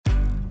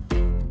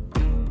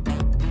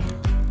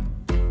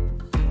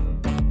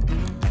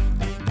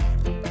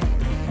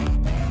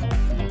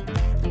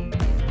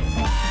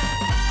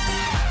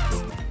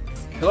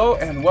Hello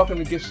and welcome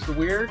to Gifts to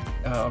Wyrd.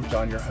 I'm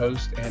John, your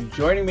host, and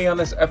joining me on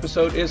this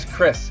episode is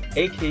Chris,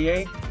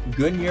 aka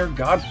Gungnir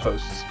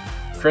Godposts.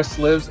 Chris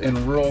lives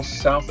in rural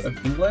south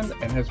of England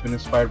and has been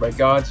inspired by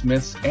gods,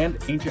 myths, and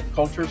ancient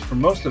cultures for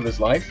most of his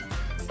life.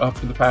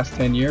 For the past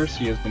 10 years,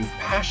 he has been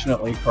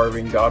passionately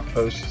carving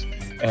godposts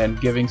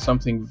and giving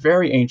something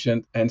very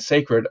ancient and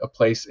sacred a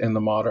place in the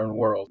modern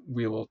world.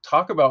 We will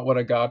talk about what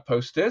a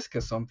godpost is,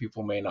 because some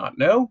people may not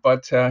know,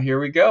 but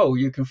here we go.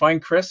 You can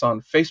find Chris on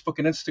Facebook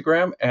and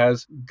Instagram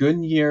as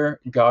Gungnir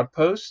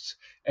Godposts,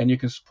 and you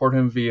can support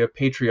him via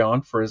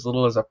Patreon for as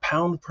little as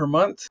 £1 per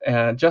month.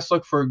 And just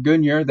look for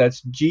Gungnir,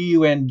 that's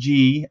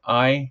Gungnir,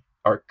 and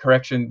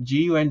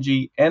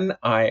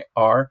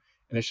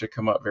it should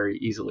come up very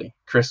easily.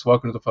 Chris,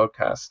 welcome to the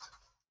podcast.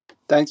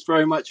 Thanks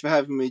very much for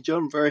having me,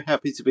 John. Very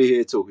happy to be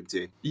here talking to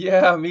you.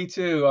 Yeah, me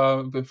too.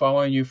 I've been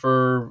following you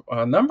for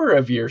a number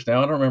of years now.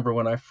 I don't remember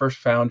when I first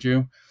found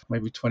you,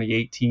 maybe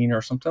 2018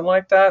 or something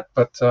like that.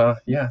 But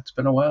yeah, it's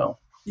been a while.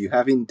 You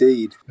have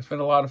indeed. It's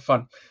been a lot of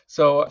fun.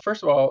 So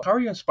first of all, how are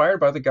you inspired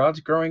by the gods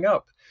growing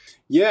up?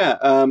 Yeah,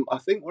 I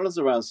think when I was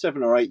around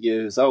 7 or 8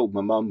 years old, my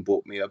mum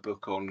bought me a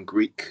book on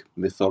Greek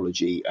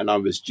mythology, and I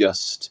was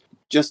just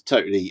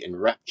totally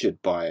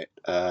enraptured by it,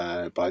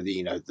 by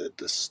the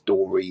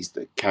stories,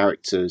 the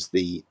characters,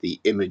 the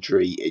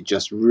imagery. It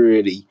just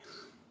really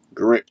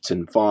gripped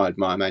and fired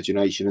my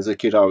imagination. As a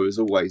kid, I was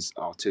always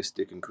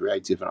artistic and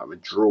creative, and I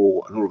would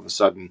draw, and all of a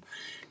sudden,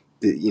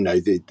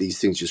 these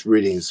things just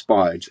really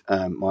inspired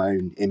my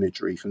own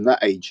imagery from that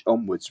age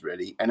onwards,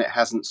 really. And it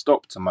hasn't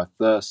stopped. And my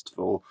thirst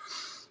for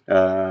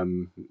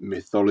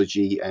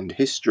mythology and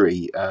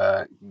history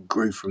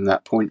grew from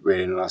that point,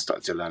 really. And I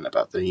started to learn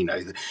about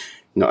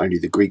not only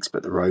the Greeks,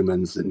 but the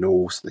Romans, the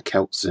Norse, the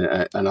Celts,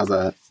 and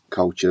other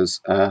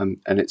cultures. And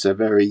it's a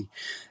very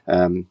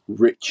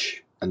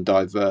rich and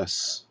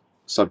diverse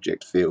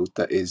subject field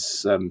that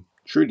is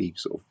truly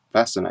sort of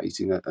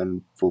fascinating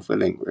and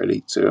fulfilling,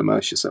 really, to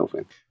immerse yourself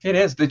in. It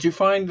is. Did you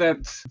find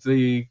that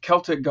the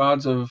Celtic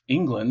gods of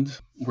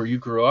England, where you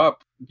grew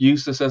up,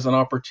 used this as an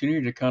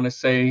opportunity to kind of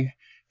say,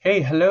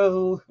 hey,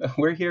 hello,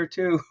 we're here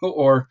too?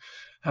 Or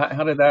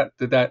how did that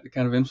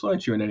kind of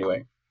influence you in any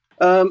way?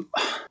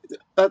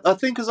 I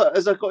think as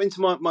I got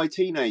into my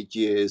teenage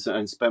years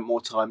and spent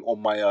more time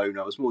on my own,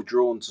 I was more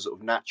drawn to sort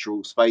of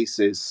natural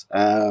spaces,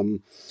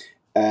 and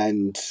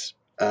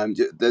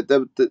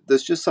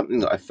there's just something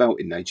that I felt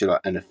in nature,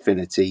 like an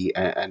affinity,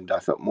 and I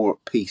felt more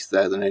at peace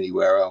there than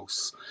anywhere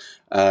else.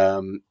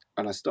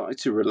 And I started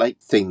to relate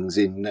things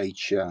in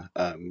nature,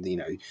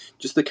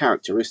 just the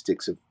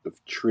characteristics of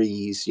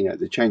trees,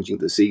 the changing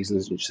of the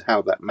seasons, and just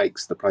how that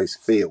makes the place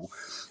feel,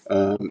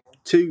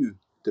 to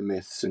the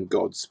myths and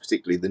gods,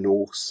 particularly the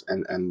Norse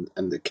and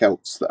the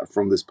Celts that are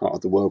from this part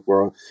of the world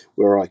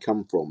where I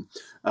come from,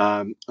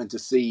 and to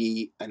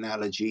see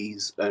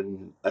analogies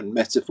and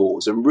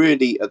metaphors, and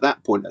really at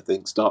that point, I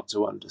think, start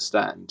to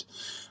understand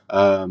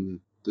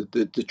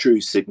the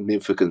true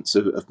significance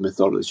of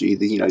mythology.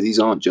 These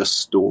aren't just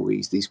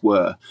stories; these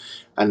were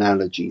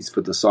analogies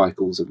for the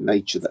cycles of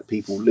nature that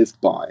people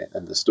lived by,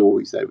 and the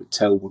stories they would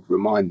tell would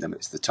remind them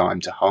it's the time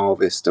to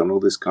harvest and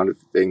all this kind of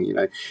thing.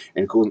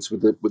 In accordance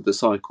with the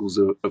cycles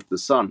of the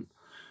sun.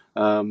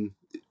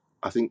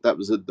 I think that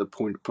was at the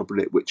point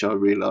probably at which I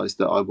realised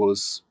that I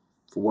was,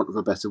 for want of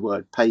a better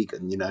word,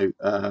 pagan.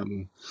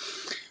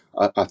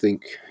 I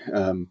think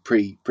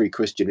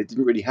pre-Christian, it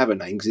didn't really have a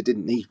name because it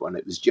didn't need one.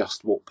 It was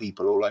just what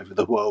people all over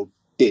the world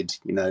did.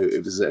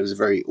 It was a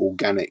very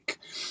organic,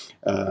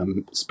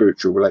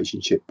 spiritual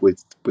relationship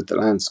with the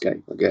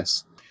landscape, I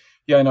guess.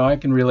 Yeah, I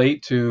can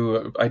relate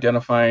to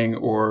identifying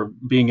or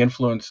being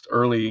influenced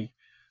early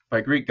by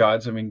Greek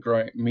gods. I mean,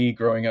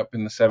 growing up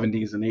in the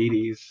 70s and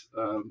 80s,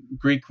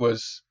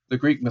 the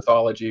Greek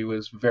mythology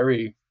was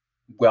very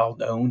well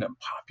known and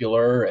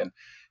popular and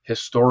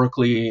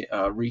historically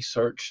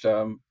researched,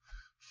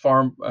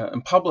 far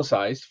and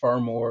publicized far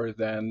more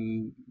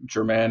than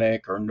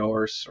Germanic or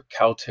Norse or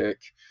Celtic.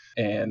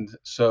 And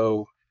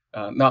so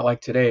not like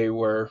today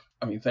where,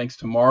 thanks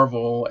to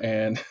Marvel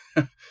and,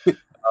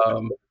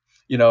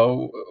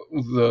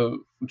 the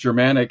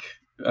Germanic,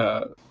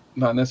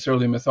 not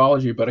necessarily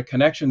mythology, but a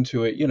connection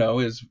to it,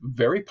 is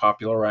very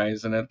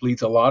popularized, and it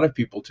leads a lot of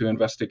people to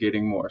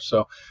investigating more.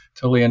 So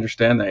totally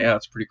understand that. Yeah,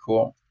 it's pretty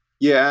cool.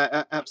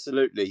 Yeah,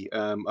 absolutely.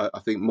 I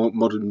think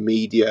modern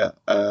media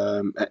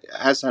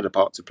has had a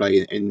part to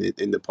play in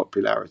the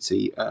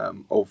popularity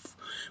of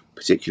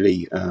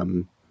particularly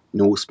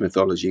Norse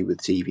mythology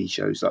with TV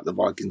shows like the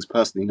Vikings.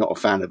 Personally, not a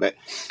fan of it,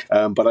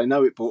 but I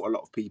know it brought a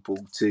lot of people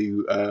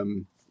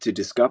to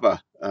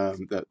discover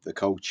the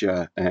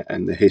culture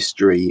and the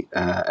history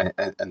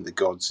and the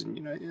gods,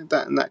 and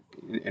that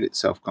in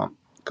itself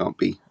can't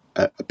be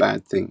a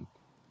bad thing,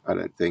 I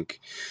don't think.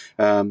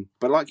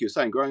 But like you were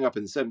saying, growing up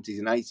in the 70s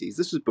and 80s,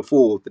 this was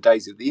before the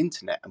days of the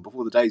internet and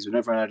before the days when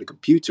everyone had a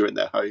computer in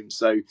their home.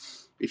 So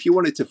if you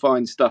wanted to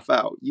find stuff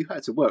out, you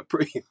had to work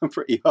pretty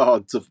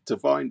hard to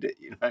find it,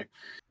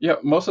 Yeah,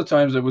 most of the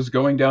times it was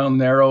going down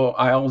narrow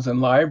aisles in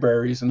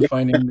libraries and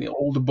finding the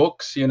old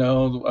books,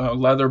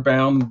 leather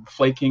bound,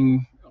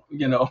 flaking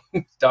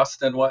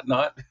dust and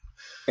whatnot.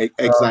 Uh,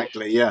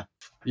 Exactly. Yeah.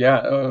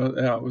 yeah,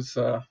 it was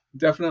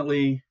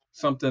definitely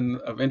something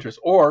of interest.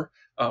 Or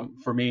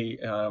for me,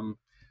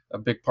 a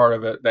big part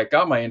of it that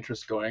got my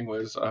interest going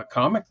was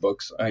comic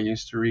books. I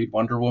used to read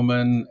Wonder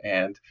Woman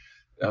and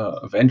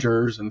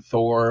Avengers and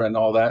Thor and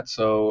all that.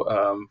 So,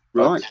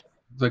 but Right.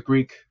 the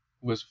Greek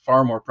was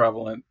far more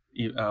prevalent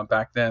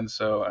back then.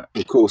 So,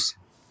 Of course.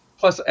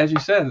 plus, as you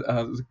said,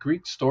 the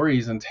Greek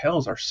stories and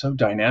tales are so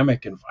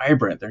dynamic and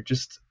vibrant. They're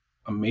just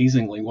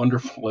amazingly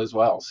wonderful as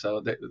well.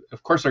 So,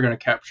 of course, they're going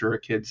to capture a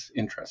kid's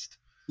interest.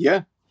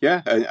 Yeah.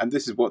 Yeah. And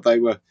this is what they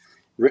were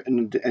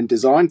written and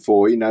designed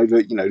for.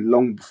 That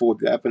long before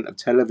the advent of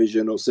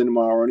television or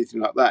cinema or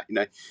anything like that.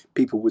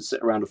 People would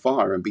sit around a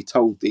fire and be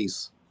told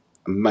these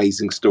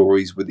amazing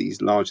stories with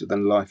these larger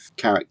than life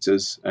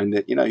characters, and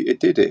it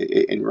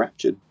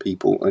enraptured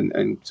people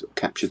and sort of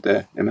captured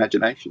their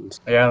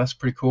imaginations. Yeah, that's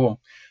pretty cool.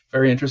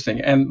 Very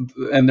interesting. And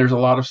there's a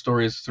lot of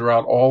stories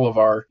throughout all of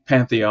our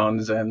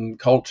pantheons and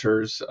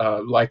cultures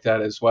like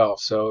that as well.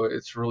 So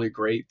it's really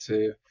great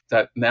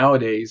that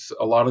nowadays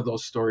a lot of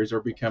those stories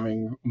are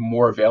becoming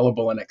more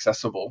available and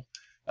accessible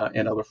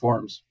in other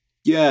forms.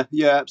 Yeah,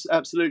 yeah,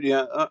 absolutely.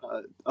 I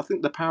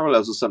think the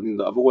parallels are something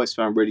that I've always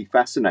found really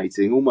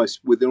fascinating.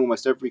 Almost within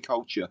almost every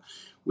culture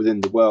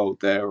within the world,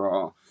 there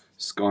are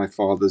sky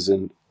fathers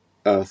and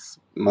earth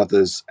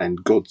mothers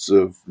and gods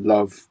of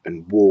love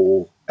and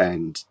war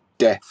and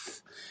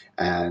death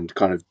and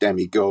kind of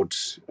demigod,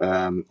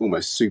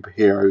 almost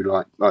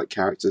superhero like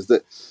characters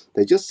that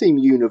they just seem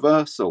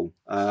universal,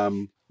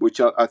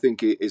 which I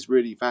think is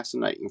really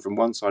fascinating from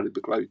one side of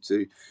the globe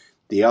to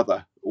the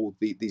other. All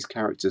these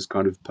characters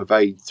kind of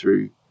pervade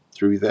through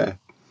their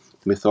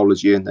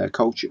mythology and their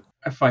culture.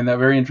 I find that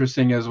very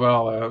interesting as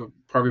well.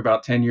 Probably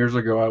about 10 years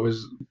ago, I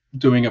was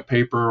doing a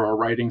paper or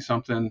writing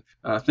something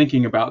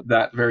thinking about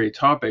that very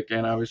topic.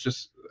 And I was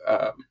just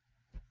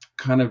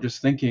kind of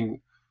just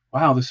thinking,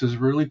 wow, this is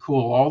really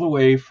cool. All the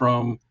way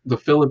from the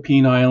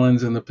Philippine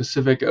Islands and the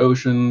Pacific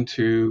Ocean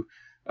to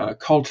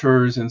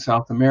cultures in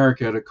South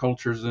America to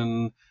cultures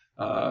in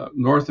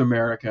North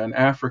America and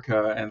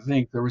Africa, and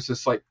think there was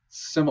this like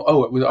similar.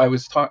 Oh, it was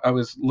I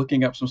was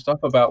looking up some stuff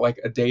about like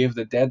a Day of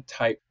the Dead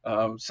type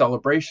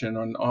celebration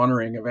and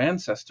honoring of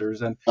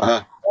ancestors, and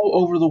Uh-huh.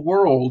 all over the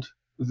world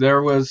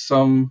there was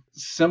some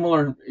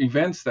similar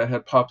events that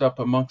had popped up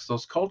amongst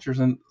those cultures,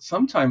 and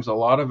sometimes a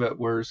lot of it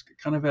was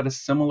kind of at a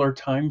similar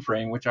time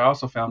frame, which I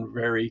also found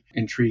very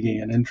intriguing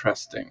and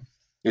interesting.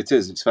 It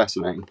is. It's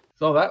fascinating.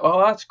 So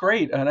that's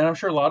great, and I'm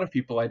sure a lot of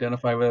people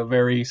identify with a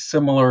very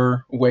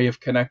similar way of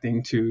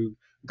connecting to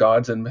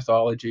gods and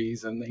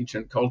mythologies and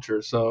ancient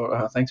cultures.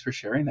 So thanks for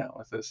sharing that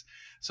with us.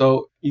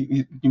 So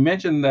you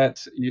mentioned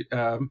that your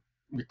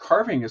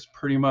carving is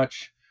pretty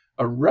much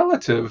a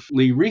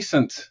relatively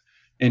recent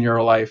in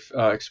your life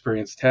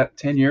experience,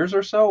 10 years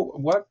or so.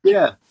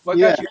 Yeah, What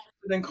yeah, got you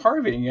interested in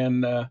carving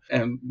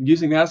and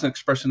using that as an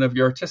expression of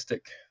your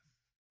artistic?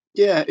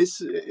 yeah.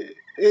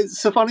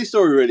 It's a funny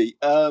story, really.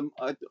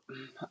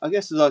 I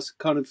guess as I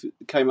kind of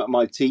came up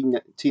my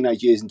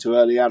teenage years into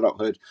early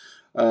adulthood,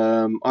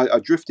 I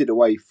drifted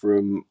away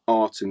from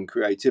art and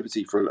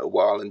creativity for a little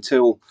while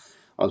until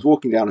I was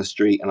walking down a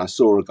street and I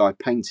saw a guy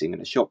painting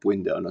in a shop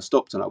window, and I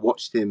stopped and I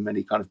watched him, and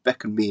he kind of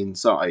beckoned me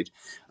inside,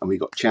 and we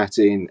got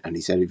chatting, and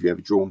he said, "Have you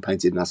ever drawn,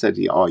 painted?" And I said,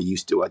 "Yeah, I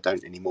used to. I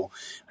don't anymore."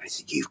 And he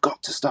said, "You've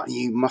got to start.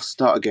 You must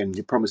start again.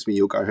 You promised me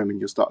you'll go home and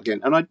you'll start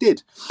again." And I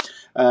did.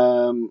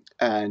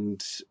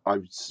 And I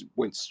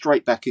went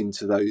straight back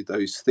into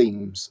those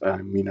themes,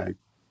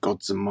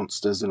 gods and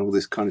monsters and all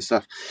this kind of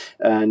stuff,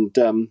 and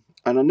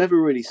I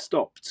never really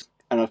stopped.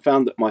 And I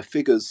found that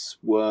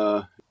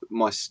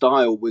my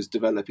style was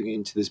developing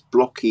into this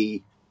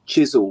blocky,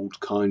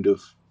 chiseled kind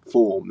of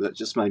form that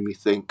just made me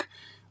think,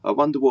 I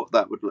wonder what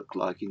that would look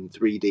like in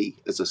 3D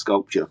as a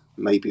sculpture.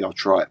 Maybe I'll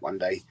try it one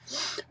day.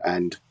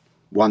 And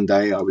one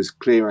day I was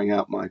clearing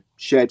out my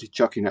shed,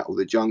 chucking out all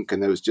the junk,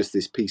 and there was just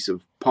this piece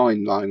of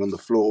pine lying on the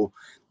floor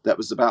that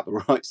was about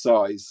the right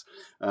size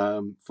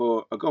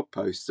for a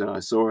Godpost. And I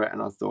saw it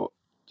and I thought,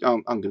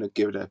 I'm going to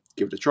give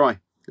it a try.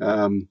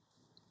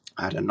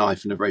 I had a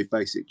knife and a very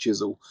basic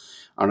chisel,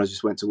 and I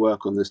just went to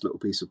work on this little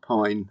piece of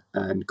pine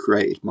and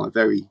created my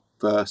very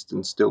first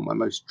and still my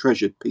most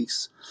treasured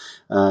piece,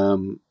 a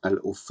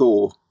little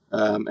Thor.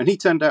 And he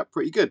turned out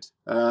pretty good.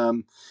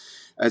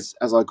 As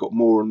I got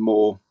more and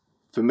more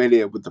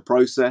familiar with the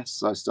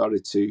process, I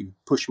started to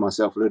push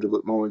myself a little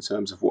bit more in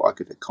terms of what I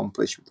could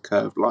accomplish with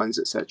curved lines,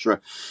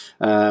 etc.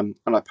 And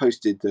I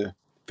posted the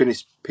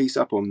finished piece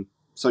up on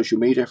social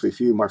media for a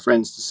few of my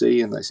friends to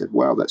see, and they said,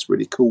 "Wow, that's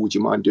really cool. Would you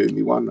mind doing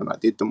me one?" And I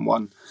did them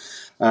one,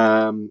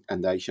 and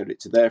they showed it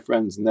to their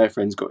friends, and their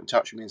friends got in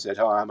touch with me and said,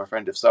 "Hi, I'm a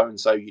friend of so and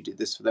so. You did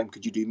this for them.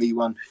 Could you do me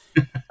one?"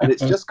 And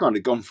it's just kind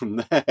of gone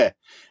from there.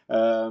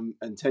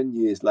 And 10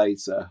 years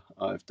later,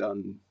 I've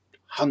done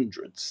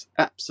hundreds,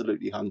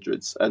 absolutely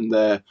hundreds, and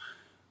they're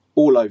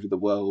all over the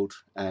world.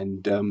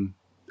 And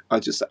I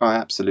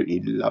absolutely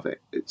love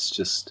it.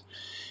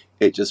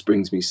 It just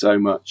brings me so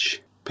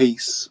much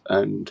peace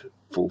and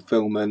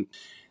fulfillment,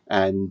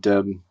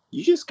 and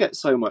you just get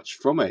so much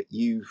from it.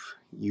 You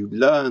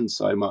learn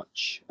so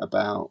much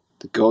about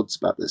the gods,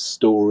 about their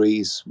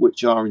stories,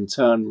 which are in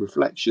turn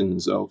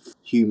reflections of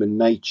human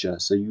nature.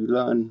 So you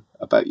learn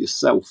about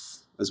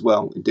yourself as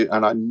well. And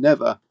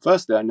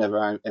firstly, I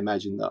never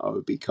imagined that I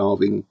would be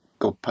carving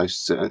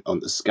Godposts on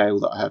the scale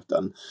that I have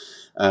done.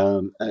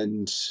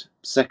 And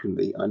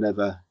secondly, I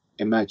never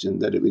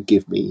imagined that it would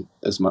give me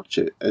as much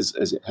as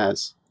it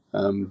has.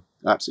 I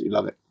absolutely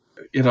love it.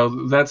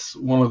 That's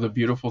one of the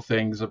beautiful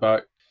things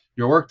about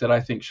your work that I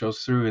think shows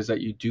through, is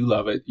that you do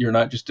love it. You're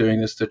not just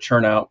doing this to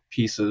churn out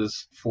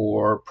pieces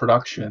for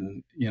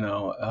production,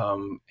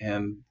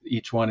 and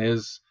each one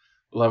is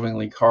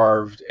lovingly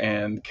carved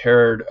and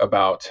cared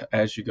about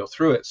as you go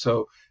through it.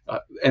 So,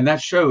 and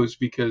that shows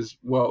because,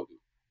 well,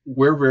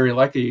 we're very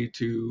lucky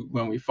to,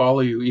 when we follow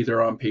you either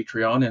on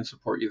Patreon and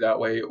support you that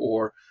way,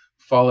 or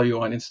follow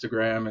you on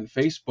Instagram and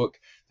Facebook,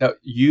 that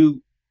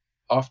you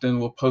often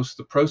will post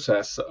the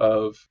process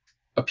of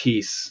a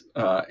piece,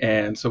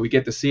 and so we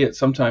get to see it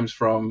sometimes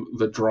from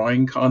the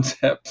drawing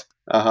concept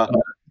Uh-huh.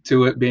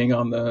 to it being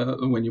on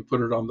when you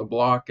put it on the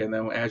block, and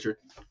then as you're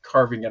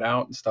carving it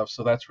out and stuff.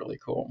 So that's really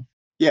cool.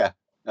 Yeah,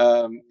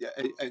 yeah,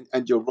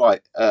 and you're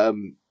right.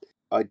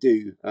 I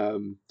do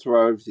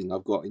throw everything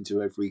I've got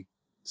into every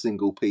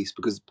single piece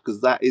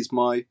because that is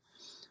my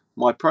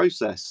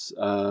process.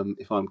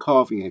 If I'm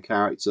carving a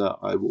character,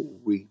 I will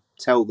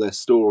retell their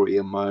story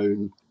in my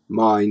own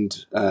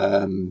mind,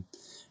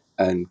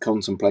 and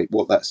contemplate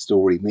what that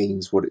story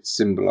means, what it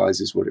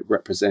symbolizes, what it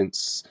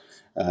represents,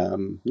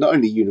 not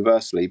only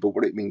universally, but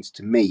what it means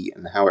to me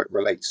and how it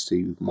relates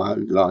to my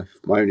own life,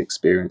 my own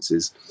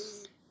experiences,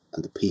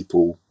 and the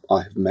people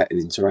I have met and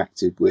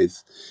interacted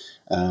with.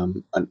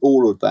 And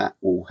all of that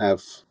will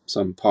have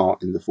some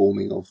part in the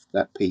forming of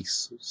that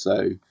piece.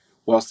 So,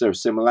 whilst there are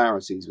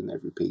similarities with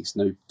every piece,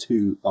 no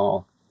two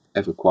are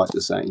ever quite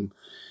the same.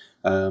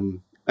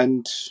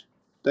 And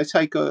they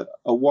take a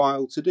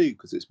while to do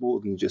because it's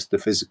more than just the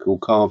physical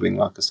carving.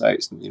 Like I say,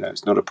 it's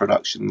not a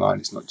production line.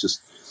 It's not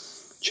just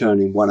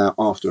churning one out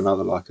after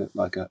another like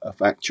a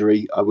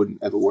factory. I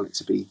wouldn't ever want it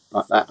to be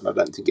like that, and I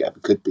don't think it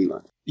ever could be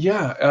like that.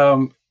 Yeah.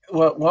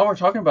 Well, while we're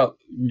talking about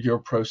your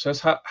process,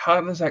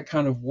 how does that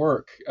kind of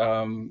work?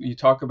 You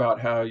talk about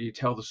how you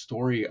tell the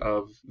story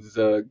of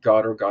the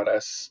god or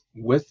goddess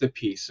with the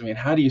piece. I mean,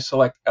 how do you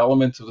select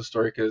elements of the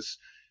story? Because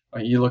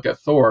you look at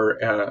Thor,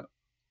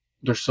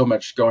 there's so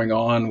much going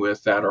on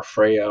with that, or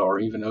Freya, or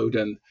even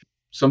Odin.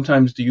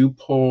 Sometimes do you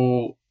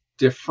pull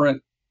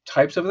different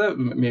types of it?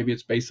 Maybe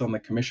it's based on the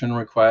commission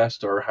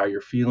request or how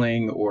you're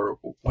feeling, or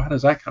how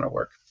does that kind of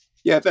work?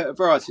 Yeah, a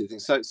variety of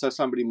things. So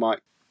somebody might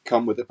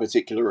come with a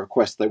particular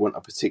request. They want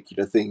a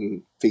particular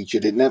thing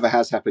featured. It never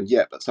has happened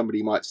yet, but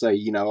somebody might say,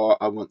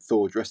 I want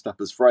Thor dressed up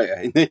as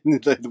Freya in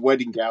the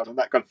wedding gown and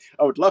that kind.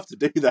 I would love to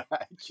do that.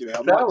 Actually,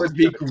 I That might would just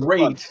do be it for fun.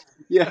 great.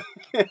 Yeah,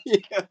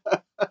 yeah.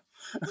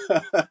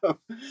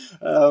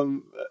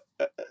 um,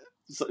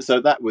 so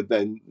that would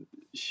then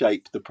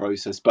shape the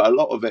process, but a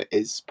lot of it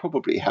is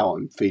probably how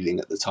I'm feeling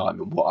at the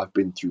time and what I've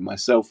been through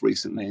myself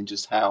recently, and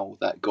just how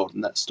that god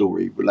and that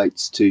story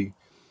relates to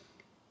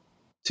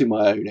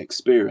my own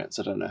experience.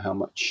 I don't know how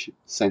much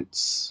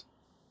sense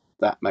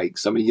that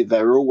makes. I mean,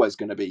 there are always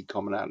going to be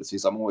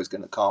commonalities. I'm always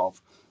going to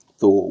carve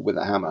Thor with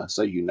a hammer,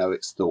 so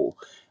it's Thor.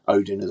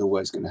 Odin is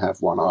always going to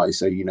have one eye,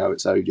 so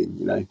it's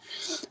Odin.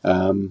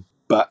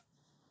 But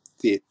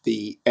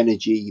the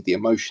energy, the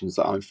emotions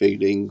that I'm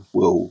feeling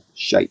will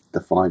shape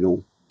the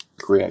final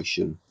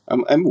creation,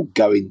 and we'll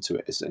go into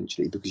it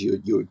essentially because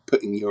you're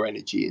putting your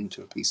energy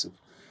into a piece of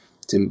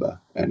timber,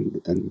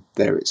 and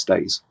there it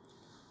stays.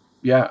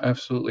 Yeah,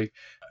 absolutely.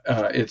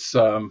 It's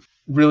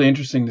really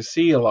interesting to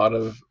see a lot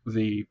of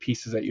the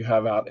pieces that you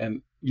have out,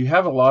 and you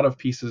have a lot of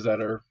pieces that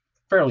are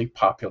fairly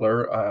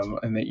popular,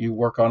 and that you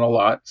work on a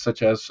lot,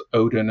 such as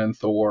Odin and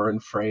Thor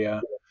and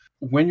Freya.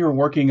 When you're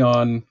working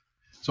on,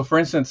 so for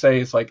instance, say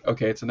it's like,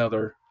 okay, it's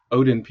another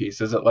Odin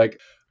piece. Is it like,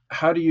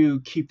 how do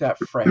you keep that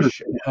fresh,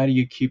 and how do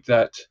you keep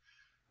that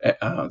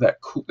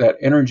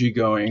energy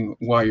going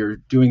while you're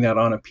doing that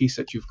on a piece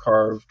that you've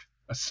carved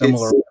a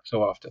similar It's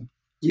so often?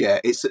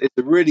 Yeah, it's a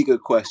really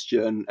good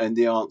question, and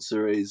the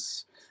answer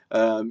is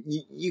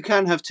you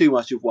can have too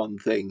much of one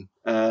thing.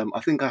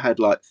 I think I had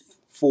like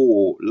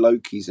 4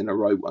 Lokis in a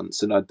row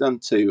once, and I'd done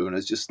 2, and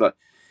it's just like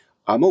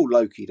I'm all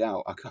Loki'd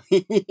out. I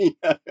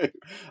can't,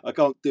 I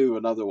can't do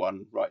another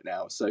one right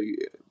now. So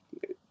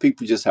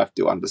people just have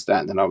to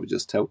understand, and I would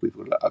just tell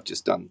people that I've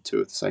just done 2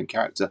 of the same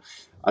character.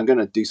 I'm going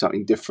to do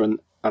something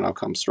different, and I'll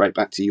come straight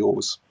back to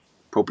yours,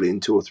 probably in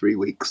 2 or 3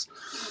 weeks.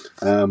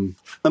 And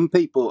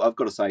people, I've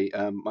got to say,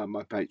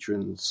 my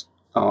patrons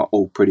are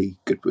all pretty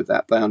good with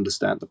that. They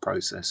understand the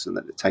process and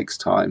that it takes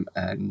time,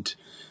 and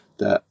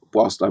that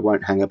whilst I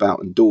won't hang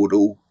about and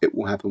dawdle, it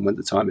will happen when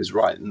the time is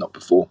right and not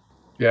before.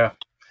 Yeah.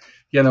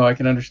 Yeah, no, I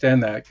can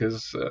understand that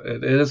because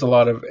it is a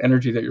lot of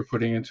energy that you're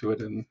putting into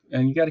it, and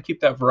you got to keep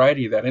that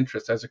variety, that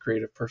interest as a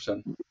creative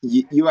person.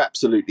 You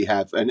absolutely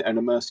have, and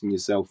immersing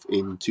yourself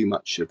in too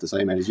much of the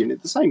same energy. And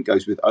the same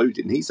goes with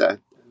Odin. He's a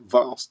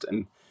vast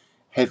and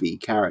heavy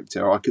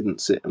character. I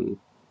couldn't sit and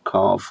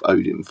carve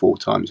Odin 4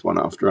 times, one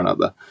after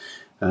another.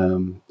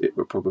 It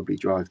would probably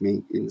drive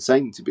me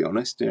insane, to be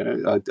honest.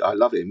 I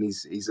love him.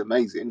 He's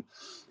amazing.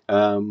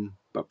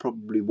 But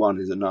probably one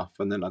is enough,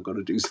 and then I've got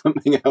to do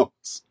something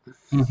else.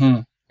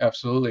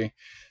 Absolutely.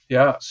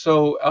 Yeah.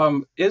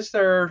 So, is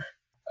there,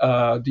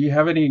 do you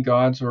have any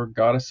gods or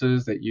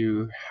goddesses that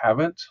you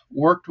haven't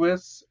worked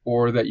with,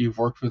 or that you've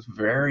worked with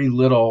very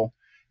little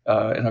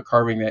in a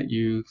carving that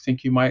you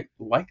think you might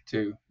like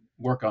to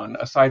work on,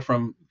 aside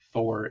from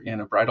Thor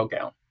in a bridal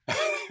gown?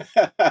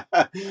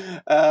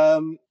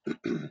 um,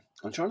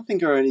 I'm trying to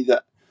think of any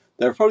that.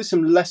 There are probably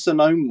some lesser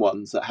known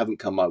ones that haven't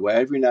come my way.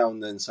 Every now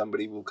and then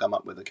somebody will come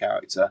up with a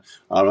character.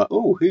 I'm like,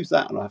 oh, who's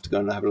that? And I have to go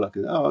and have a look.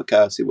 And oh, okay,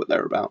 I see what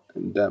they're about.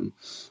 And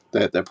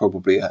they're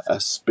probably a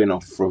spin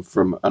off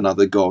from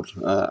another god,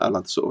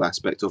 another sort of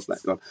aspect of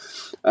that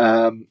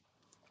god.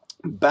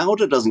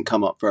 Balder doesn't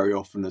come up very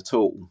often at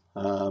all.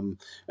 And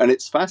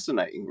it's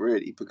fascinating,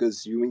 really,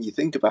 because when you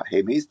think about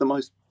him, he's the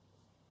most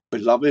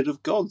beloved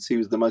of gods. He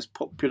was the most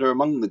popular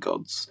among the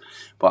gods.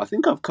 But I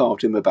think I've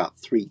carved him about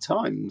 3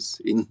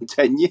 times in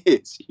 10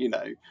 years,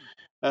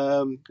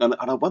 and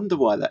I wonder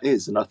why that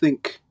is. And I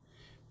think,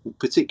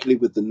 particularly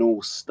with the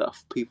Norse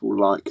stuff, people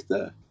like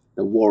the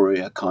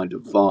warrior kind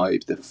of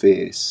vibe, the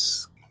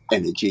fierce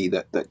energy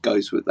that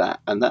goes with that.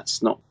 And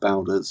that's not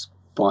Balder's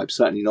vibe,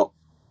 certainly not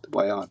the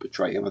way I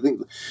portray him. I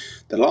think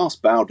the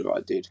last Balder I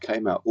did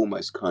came out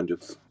almost kind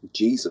of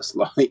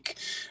Jesus-like,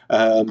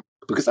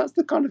 because that's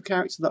the kind of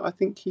character that I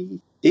think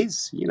he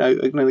is.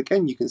 And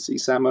again, you can see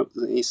some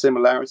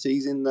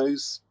similarities in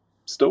those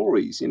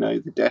stories.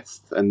 The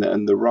death and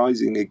the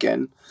rising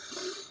again.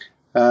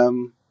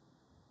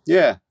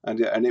 Yeah,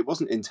 and it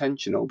wasn't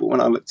intentional, but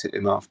when I looked at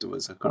him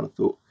afterwards, I kind of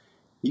thought,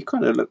 you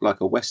kind of look like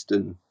a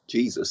Western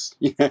Jesus,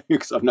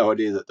 because I've no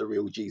idea that the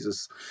real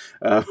Jesus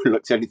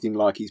looked anything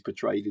like he's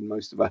portrayed in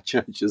most of our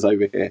churches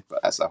over here, but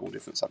that's a whole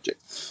different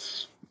subject.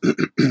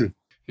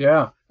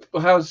 Yeah.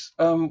 Well, how's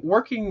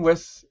working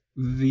with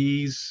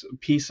these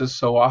pieces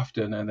so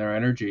often and their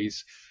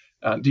energies?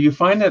 Do you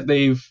find that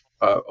they've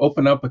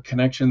opened up a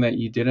connection that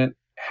you didn't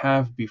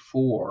have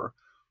before,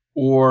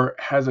 or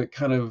has it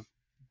kind of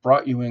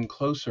brought you in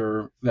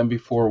closer than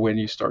before when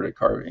you started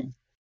carving?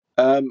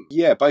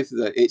 Yeah, both of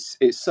that. It's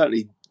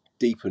certainly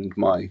deepened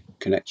my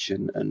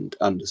connection and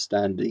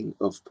understanding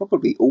of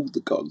probably all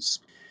the gods.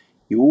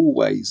 You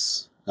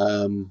always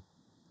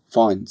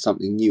find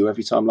something new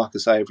every time. Like I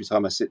say, every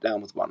time I sit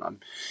down with one,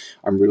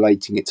 I'm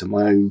relating it to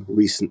my own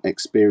recent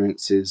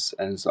experiences,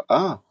 and it's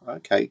like,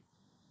 okay,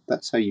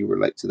 that's how you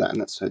relate to that,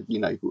 and that's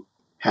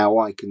how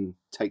I can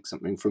take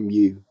something from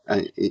you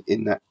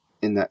in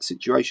that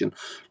situation.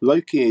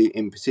 Loki,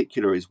 in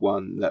particular, is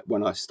one that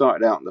when I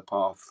started out on the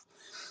path,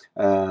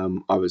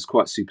 I was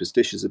quite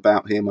superstitious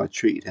about him. I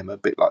treated him a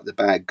bit like the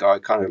bad guy,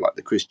 kind of like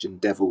the Christian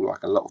devil,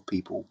 like a lot of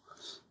people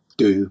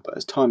do. But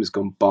as time has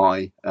gone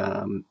by,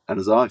 and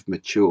as I've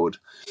matured,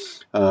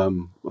 I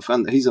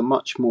found that he's a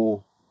much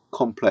more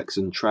complex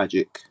and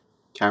tragic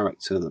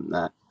character than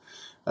that.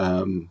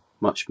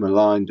 Much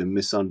maligned and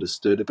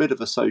misunderstood, a bit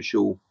of a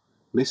social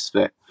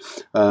misfit.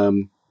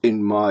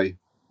 In my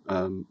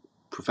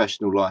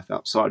professional life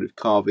outside of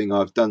carving,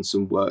 I've done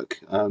some work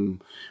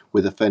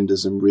with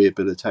offenders and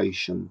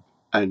rehabilitation,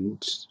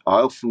 and I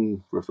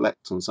often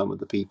reflect on some of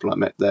the people I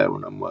met there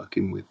when I'm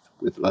working with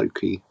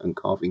Loki and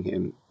carving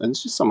him, and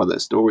it's just some of their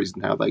stories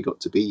and how they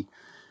got to be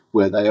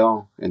where they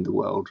are in the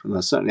world. And I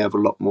certainly have a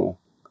lot more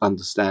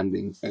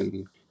understanding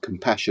and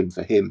compassion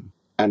for him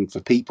and for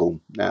people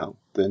now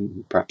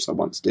than perhaps I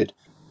once did.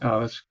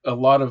 That's, a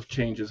lot of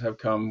changes have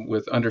come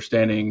with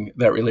understanding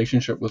that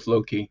relationship with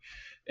Loki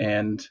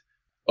and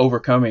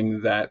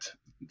overcoming that,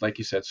 like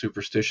you said,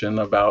 superstition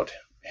about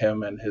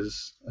him and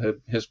his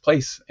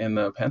place in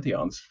the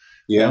pantheons.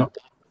 Yeah,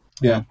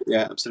 Yeah, yeah.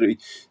 yeah, absolutely.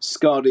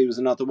 Skadi was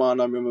another one.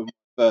 I remember my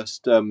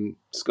first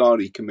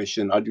Skadi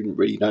commission. I didn't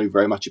really know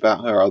very much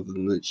about her other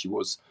than that she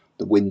was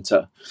the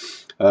Winter.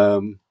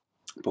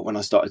 But when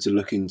I started to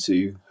look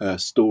into her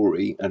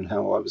story and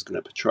how I was going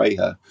to portray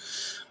her,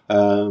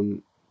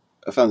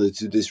 I found her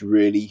to this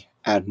really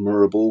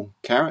admirable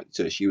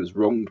character. She was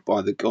wronged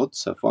by the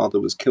gods. Her father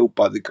was killed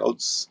by the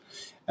gods,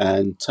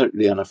 and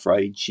totally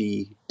unafraid,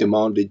 she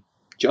demanded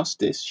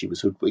justice. She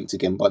was hoodwinked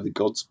again by the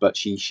gods, but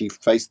she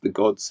faced the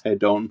gods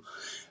head on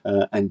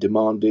and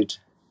demanded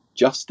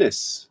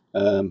justice.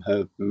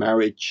 Her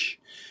marriage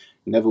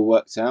never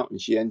worked out,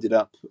 and she ended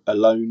up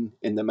alone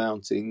in the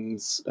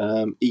mountains,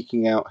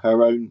 eking out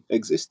her own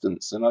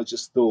existence. And I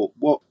just thought,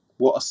 what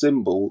a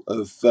symbol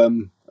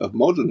of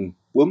modern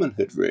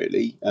womanhood,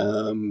 really.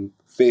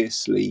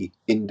 Fiercely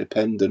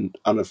independent,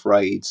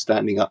 unafraid,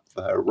 standing up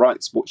for her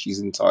rights, what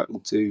she's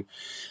entitled to,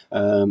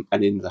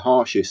 and in the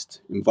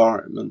harshest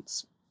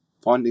environments,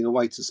 finding a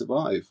way to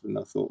survive. And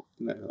I thought,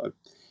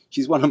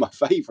 she's one of my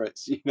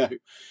favourites.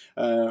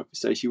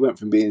 So she went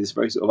from being this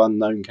very sort of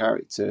unknown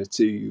character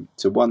to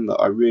one that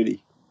I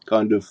really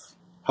kind of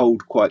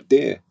hold quite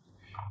dear.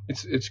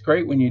 It's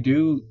great when you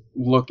do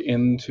look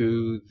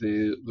into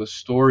the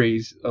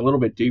stories a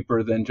little bit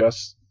deeper than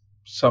just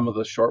some of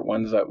the short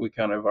ones that we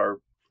kind of are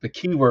the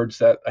keywords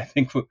that I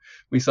think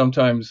we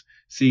sometimes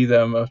see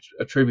them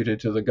attributed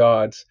to the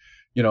gods.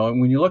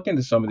 And when you look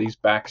into some of these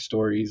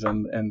backstories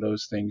and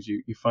those things,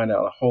 you find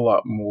out a whole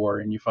lot more,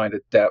 and you find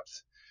a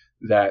depth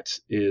that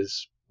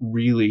is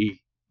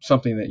really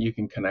something that you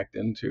can connect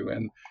into.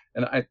 And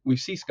we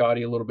see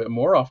Scotty a little bit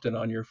more often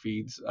on your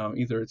feeds.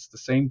 Either it's the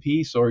same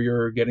piece or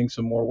you're getting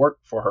some more work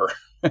for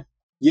her.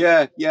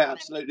 Yeah, yeah,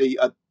 absolutely.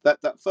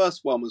 That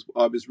first one was,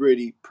 I was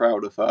really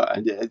proud of her,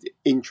 and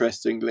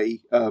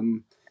interestingly,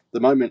 the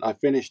moment I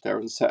finished her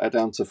and set her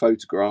down to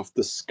photograph,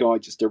 the sky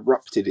just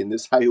erupted in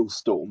this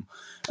hailstorm.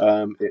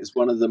 It was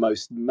one of the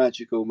most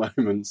magical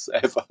moments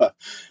ever.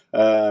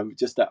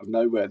 Just out of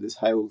nowhere, this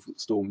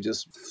hailstorm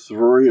just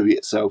threw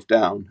itself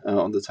down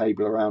on the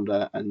table around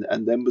her,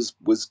 and then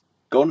was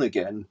gone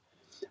again.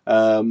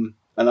 And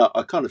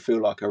I kind of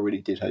feel like I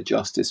really did her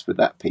justice with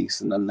that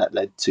piece, and then that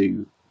led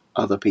to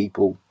other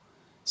people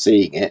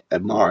seeing it,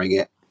 admiring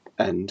it,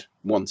 and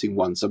wanting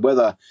one. So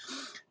whether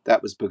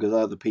that was because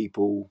other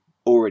people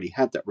already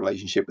had that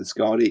relationship with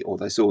Scarlett, or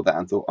they saw that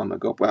and thought, "Oh my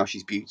God, wow,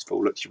 she's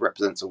beautiful! Look, she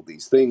represents all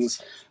these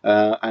things,"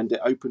 and it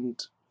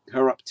opened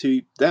her up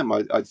to them.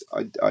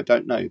 I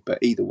don't know, but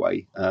either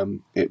way,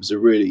 it was a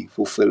really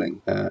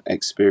fulfilling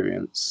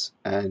experience,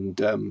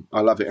 and I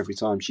love it every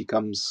time she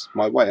comes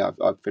my way.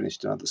 I've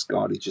finished another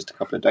Scarlett just a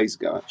couple of days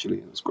ago, actually,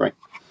 and it was great.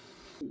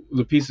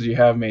 The pieces you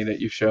have made that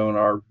you've shown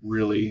are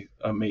really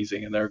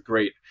amazing, and they're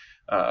great.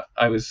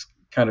 I was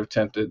kind of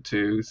tempted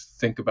to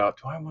think about,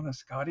 do I want a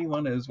Scotty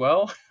one as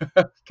well?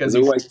 Because There's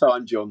always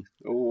time, John.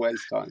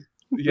 Always time.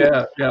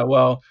 yeah.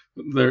 Well,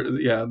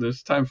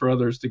 there's time for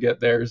others to get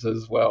theirs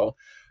as well,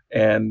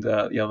 and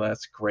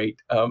that's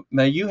great.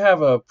 Now you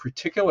have a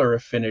particular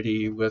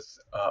affinity with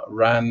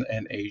Ran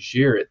and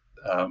Aegir,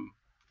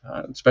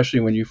 especially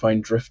when you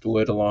find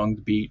driftwood along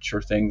the beach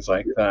or things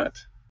like that.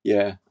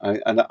 Yeah,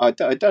 I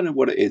don't know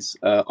what it is.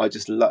 I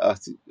just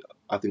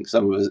I think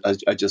some of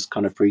us are just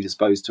kind of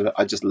predisposed to it.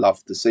 I just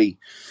love the sea.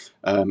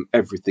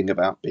 Everything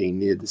about being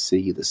near the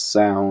sea, the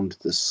sound,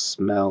 the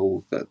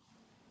smell, the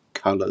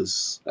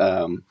colours.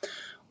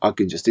 I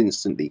can just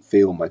instantly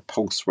feel my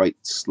pulse rate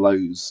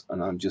slows,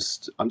 and I'm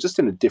just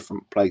in a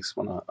different place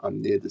when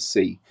I'm near the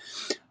sea.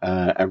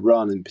 And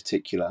Ran in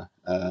particular,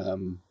 I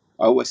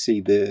always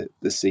see the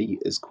sea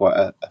as quite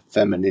a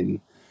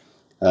feminine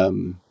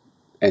um,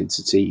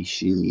 entity.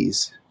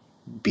 She's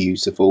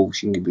beautiful.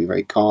 She can be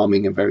very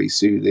calming and very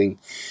soothing,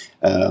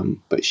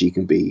 but she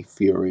can be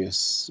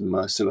furious,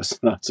 merciless,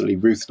 and utterly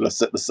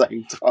ruthless at the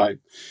same time.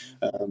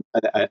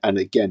 And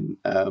again,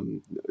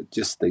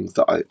 just things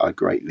that I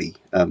greatly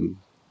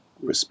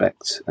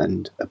respect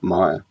and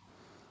admire.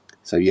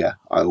 So yeah,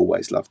 I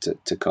always love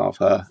to carve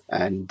her,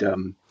 and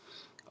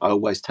I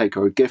always take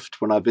her a gift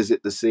when I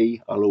visit the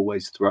sea. I'll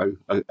always throw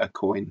a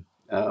coin,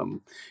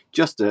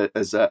 just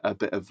as a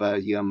bit of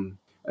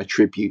a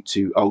tribute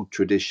to old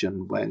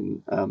tradition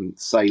when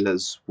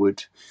sailors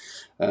would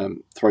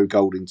throw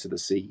gold into the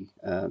sea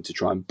to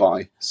try and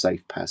buy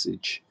safe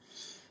passage.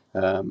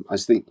 I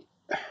think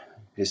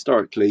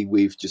historically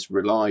we've just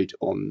relied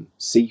on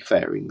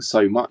seafaring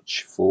so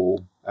much for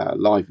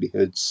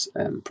livelihoods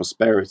and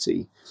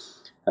prosperity.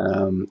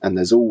 And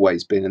there's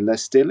always been, and there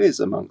still is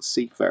amongst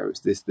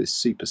seafarers, this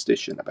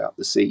superstition about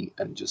the sea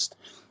and just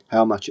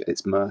how much at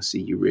its mercy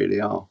you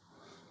really are.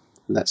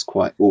 And that's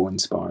quite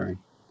awe-inspiring.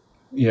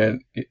 Yeah,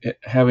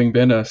 having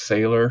been a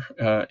sailor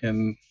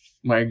in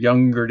my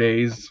younger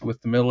days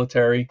with the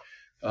military,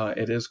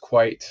 it is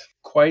quite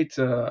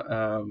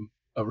a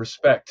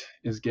respect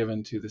is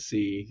given to the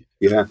sea.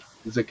 Yeah,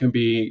 Because it can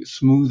be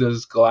smooth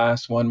as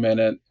glass one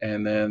minute,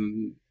 and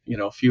then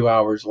a few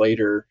hours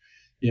later,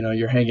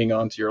 you're hanging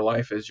on to your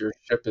life as your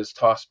ship is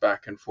tossed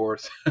back and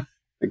forth.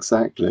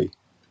 exactly.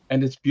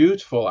 And it's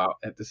beautiful out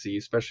at the sea,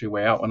 especially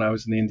way out. When I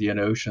was in the Indian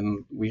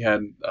Ocean, we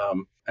had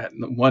at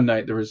one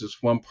night there was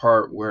this one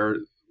part where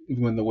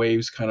when the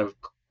waves kind of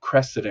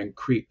crested and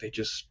creaked, they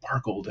just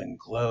sparkled and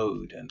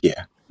glowed, and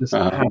Yeah. just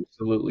Um,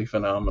 absolutely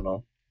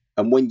phenomenal.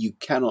 and when you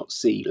cannot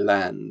see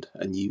land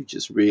and you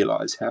just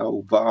realize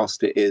how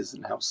vast it is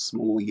and how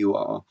small you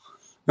are.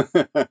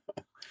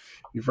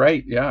 You're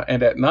right, yeah.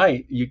 And at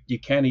night, you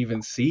can't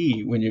even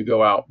see when you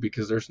go out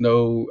because there's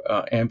no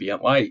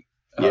ambient light.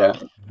 Yeah.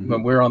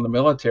 When we're on the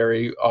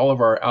military, all of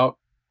our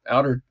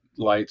outer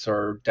lights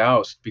are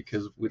doused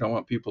because we don't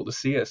want people to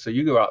see us. So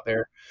you go out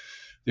there,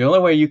 the only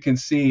way you can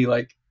see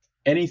like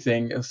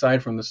anything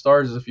aside from the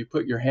stars is if you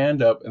put your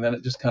hand up, and then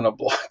it just kind of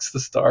blocks the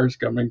stars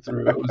coming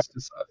through.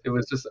 It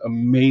was just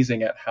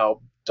amazing at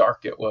how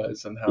dark it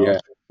was, and how Yeah.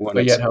 One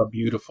but ex- yet how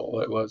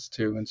beautiful it was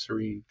too, and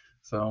serene.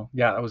 So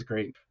yeah, that was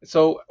great.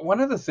 So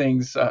one of the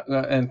things,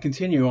 and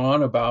continue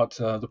on about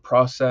the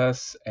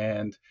process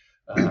and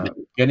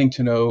getting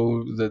to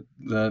know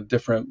the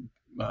different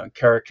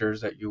characters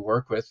that you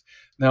work with.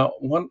 Now,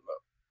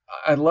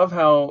 I love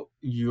how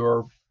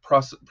your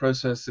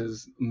process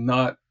is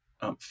not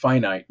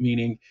finite,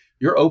 meaning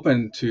you're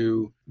open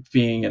to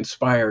being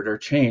inspired or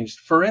changed.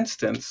 For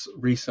instance,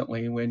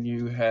 recently when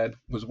you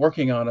was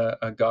working on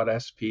a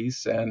goddess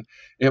piece and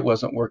it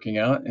wasn't working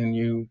out, and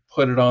you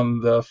put it on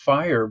the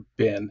fire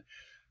bin,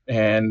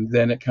 and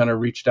then it kind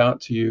of reached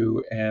out to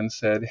you and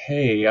said,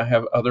 "Hey, I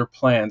have other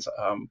plans."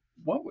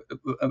 What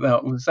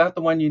now, was that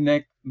the one you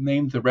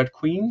named the Red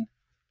Queen?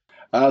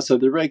 So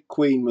the Red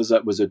Queen was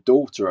a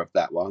daughter of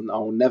that one.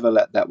 I'll never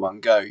let that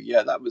one go.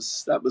 Yeah, that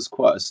was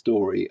quite a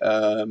story.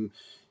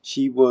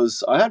 She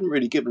was. I hadn't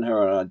really given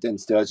her an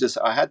identity.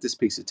 I had this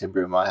piece of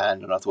timber in my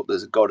hand, and I thought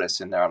there's a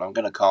goddess in there, and I'm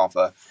going to carve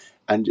her.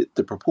 And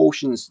the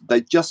proportions,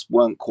 they just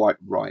weren't quite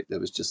right. There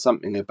was just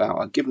something about,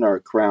 I'd given her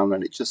a crown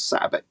and it just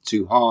sat a bit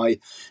too high,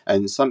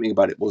 and something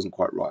about it wasn't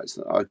quite right.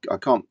 So I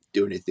can't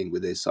do anything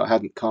with this. I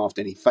hadn't carved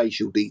any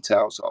facial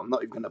details, so I'm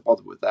not even going to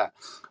bother with that.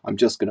 I'm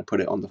just going to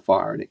put it on the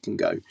fire and it can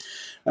go.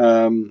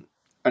 Um,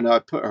 and I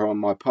put her on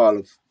my pile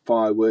of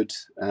firewood,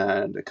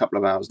 and a couple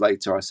of hours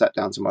later I sat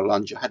down to my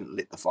lunch. I hadn't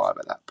lit the fire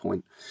at that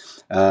point.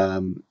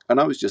 And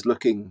I was just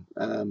looking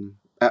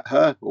at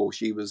her, or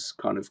she was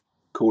kind of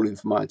calling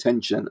for my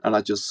attention, and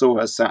I just saw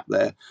her sat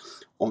there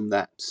on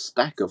that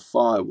stack of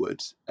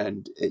firewood,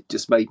 and it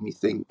just made me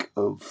think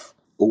of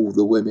all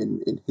the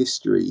women in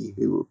history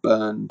who were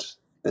burned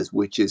as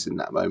witches in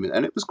that moment.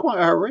 And it was quite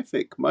a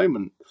horrific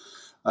moment.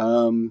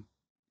 Um,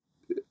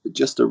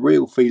 just a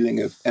real feeling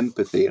of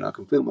empathy, and I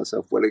can feel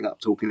myself welling up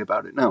talking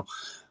about it now,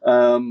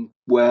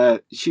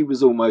 where she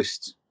was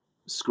almost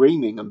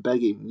screaming and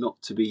begging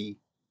not to be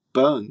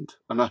burned,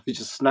 and I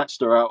just snatched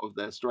her out of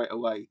there straight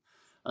away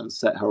and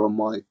set her on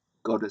my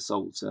goddess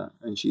altar,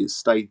 and she has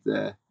stayed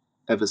there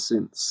ever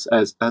since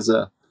as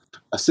a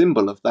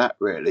symbol of that,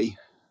 really.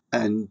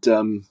 And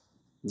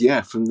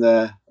yeah, from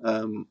there,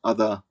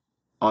 other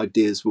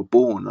ideas were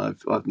born.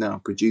 I've now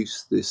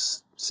produced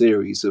this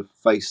series of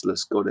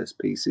faceless goddess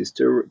pieces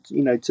to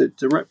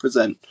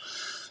represent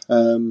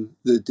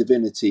the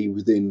divinity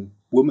within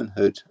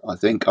womanhood. I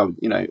think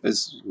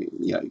as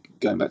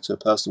going back to a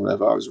personal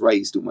level, I was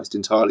raised almost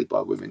entirely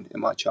by women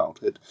in my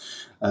childhood.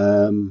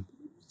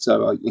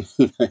 So I,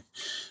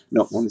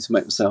 not wanting to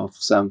make myself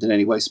sound in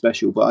any way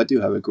special, but I do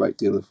have a great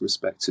deal of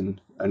respect and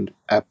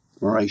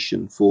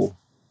admiration for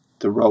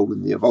the role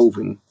and the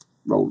evolving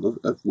role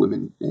of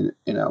women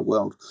in our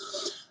world.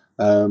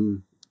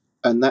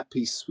 And that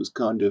piece was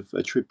kind of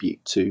a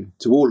tribute to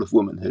all of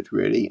womanhood,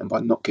 really. And by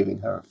not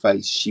giving her a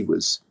face, she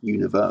was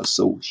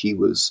universal. She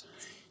was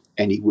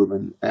any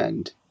woman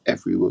and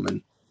every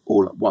woman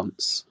all at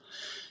once.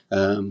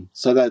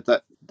 So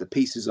that the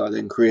pieces I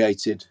then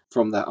created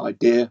from that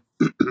idea,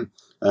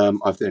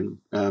 I've then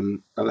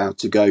allowed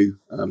to go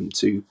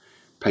to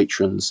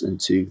patrons and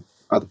to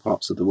other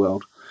parts of the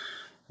world.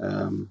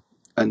 And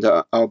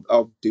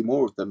I'll do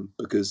more of them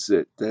because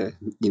they're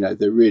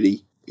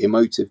really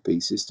emotive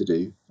pieces to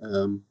do,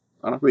 and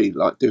I really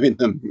like doing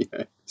them.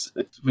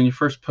 So. When you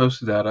first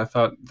posted that, I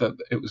thought that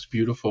it was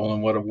beautiful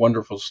and what a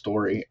wonderful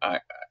story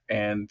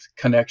and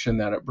connection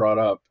that it brought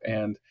up.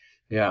 And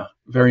yeah,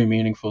 very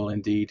meaningful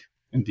indeed.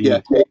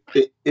 Yeah,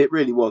 Indeed. it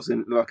really was,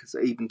 and like I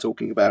say, even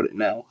talking about it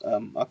now,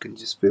 I can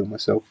just feel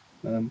myself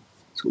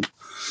sort of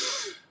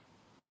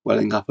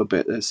welling up a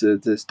bit.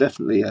 There's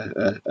definitely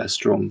a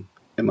strong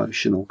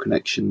emotional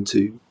connection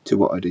to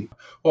what I do.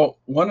 Well,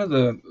 one of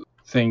the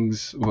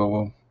things,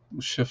 we'll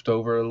shift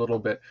over a little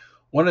bit.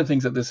 One of the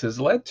things that this has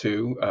led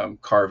to,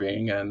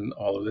 carving and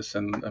all of this,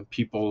 and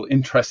people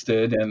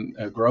interested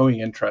and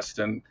growing interest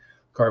in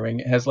carving,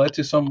 has led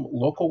to some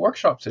local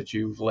workshops that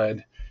you've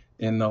led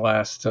in the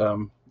last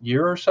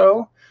year or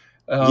so.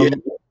 Yeah,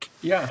 Um,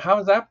 yeah,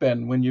 how's that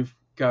been when you've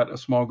got a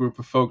small group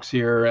of folks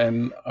here?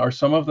 And are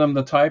some of them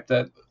the type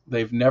that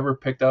they've never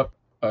picked up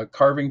a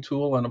carving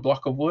tool and a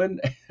block of wood?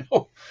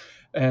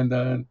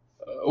 and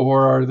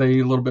or are they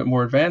a little bit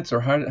more advanced,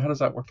 or how does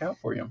that work out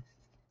for you?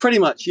 pretty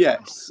much,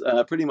 yes.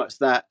 Pretty much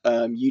that.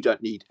 You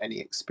don't need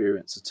any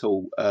experience at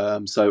all.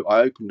 So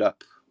I opened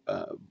up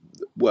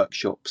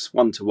workshops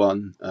one to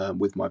one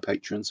with my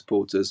Patreon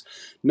supporters,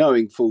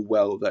 knowing full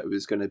well that it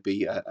was going to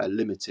be a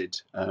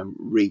limited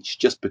reach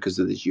just because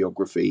of the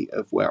geography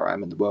of where I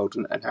am in the world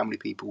and how many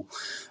people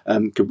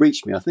could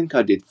reach me. I think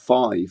I did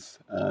 5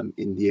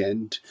 in the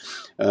end.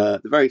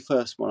 The very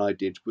first one I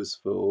did was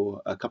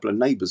for a couple of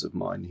neighbours of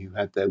mine who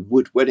had their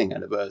wood wedding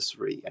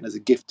anniversary, and as a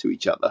gift to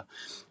each other,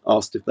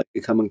 asked if they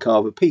could come and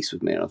carve a piece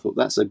with me. And I thought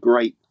that's a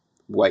great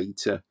way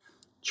to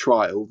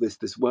trial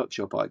this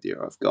workshop idea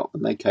I've got.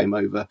 And they came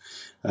over.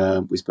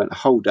 We spent a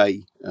whole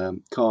day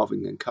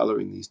carving and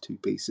colouring these 2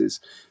 pieces.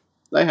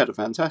 They had a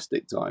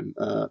fantastic time.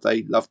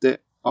 They loved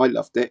it. I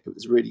loved it. It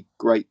was really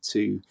great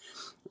to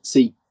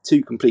see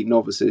 2 complete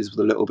novices with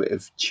a little bit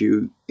of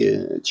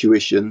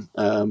tuition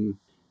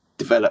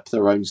develop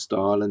their own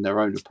style and their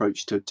own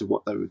approach to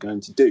what they were going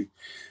to do.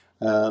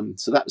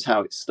 So that was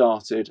how it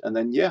started. And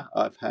then, yeah,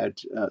 I've had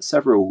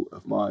several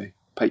of my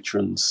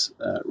patrons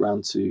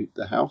round to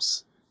the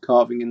house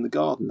carving in the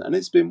garden. And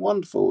it's been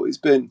wonderful. It's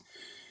been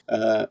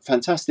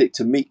fantastic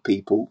to meet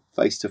people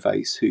face to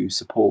face who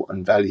support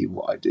and value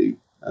what I do.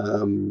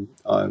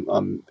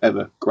 I'm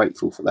ever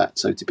grateful for that.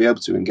 So to be able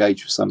to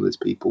engage with some of those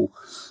people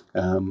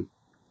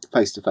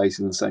face to face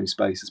in the same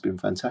space has been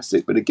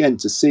fantastic. But again,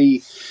 to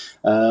see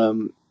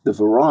the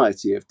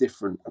variety of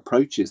different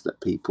approaches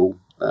that people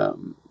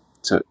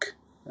took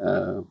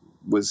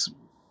was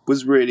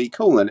was really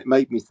cool, and it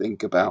made me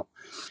think about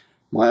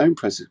my own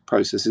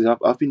processes.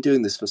 I've been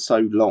doing this for so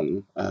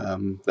long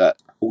that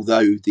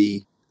although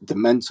the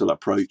mental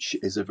approach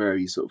is a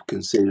very sort of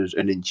considered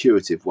and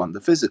intuitive one, the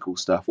physical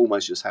stuff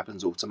almost just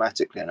happens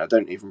automatically, and I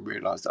don't even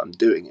realise that I'm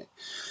doing it.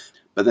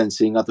 But then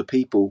seeing other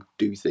people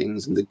do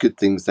things and the good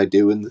things they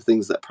do and the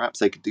things that perhaps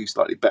they could do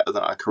slightly better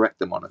than I correct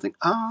them on, I think,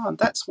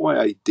 that's why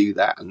I do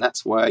that, and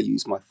that's why I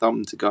use my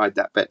thumb to guide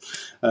that bit.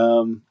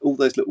 All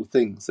those little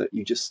things that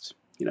you just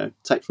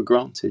take for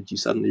granted, you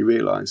suddenly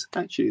realise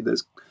actually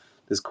there's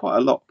quite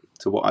a lot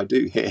to what I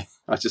do here.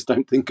 I just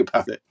don't think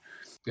about it.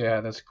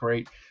 Yeah, that's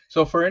great.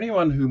 So for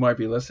anyone who might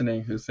be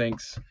listening who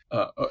thinks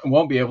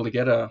won't be able to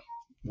get a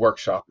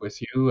workshop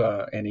with you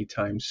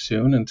anytime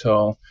soon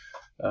until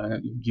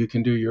you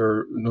can do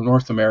your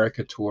North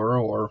America tour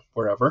or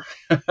wherever.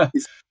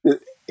 It's,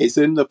 it's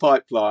in the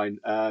pipeline.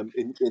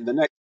 In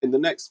the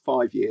next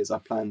 5 years, I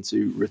plan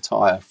to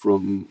retire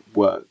from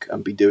work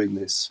and be doing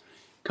this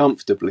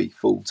comfortably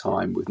full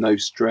time with no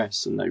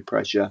stress and no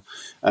pressure.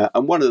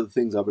 And one of the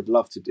things I would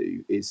love to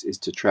do is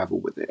to travel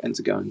with it and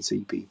to go and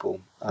see people.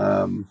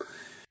 That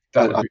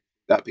would be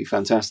That'd be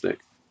fantastic.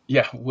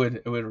 Yeah,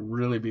 it would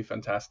really be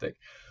fantastic.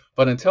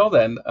 But until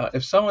then,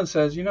 if someone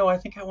says, I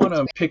think I want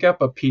to pick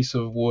up a piece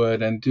of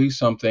wood and do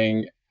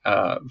something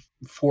uh,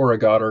 for a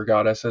god or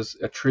goddess as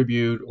a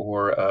tribute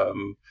or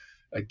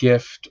a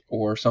gift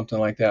or something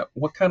like that,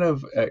 what kind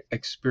of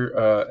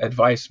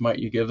advice might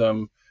you give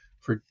them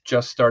for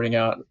just starting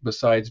out?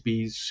 Besides,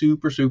 be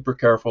super, super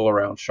careful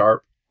around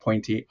sharp,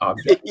 pointy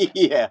objects.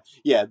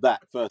 Yeah.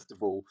 That first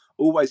of all,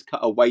 always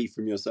cut away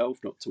from yourself,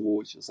 not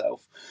towards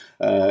yourself,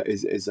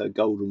 is a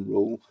golden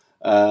rule.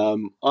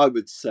 I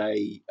would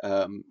say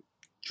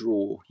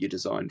draw your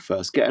design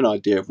first. Get an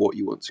idea of what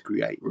you want to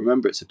create.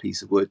 Remember, it's a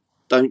piece of wood.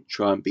 Don't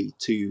try and be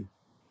too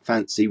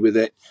fancy with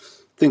it.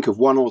 Think of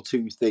one or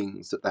two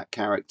things that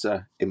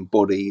character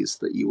embodies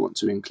that you want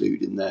to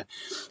include in there.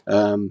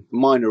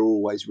 Mine are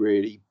always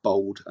really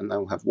bold, and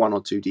they'll have one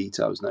or two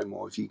details, no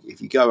more. If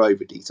you go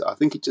over detail, I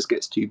think it just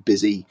gets too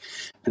busy,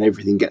 and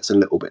everything gets a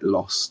little bit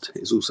lost.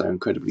 It's also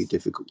incredibly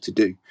difficult to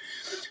do,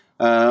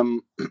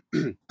 and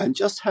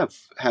just have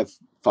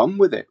fun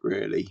with it.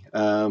 Really,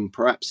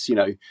 perhaps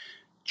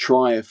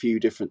try a few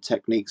different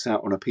techniques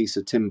out on a piece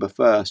of timber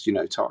first.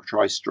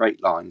 Try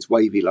straight lines,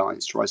 wavy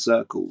lines, try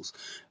circles.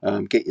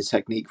 Get your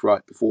technique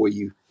right before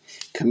you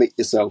commit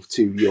yourself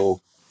to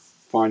your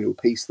final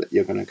piece that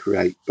you're going to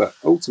create. But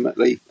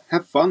ultimately,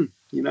 have fun.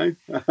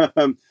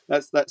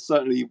 That's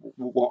certainly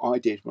what I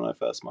did when I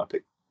first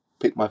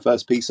picked my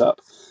first piece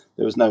up.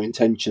 There was no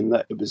intention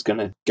that it was going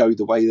to go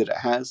the way that it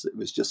has. It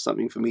was just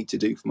something for me to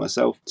do for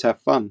myself to have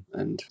fun,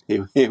 and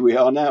here we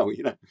are now.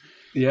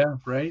 Yeah,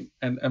 right.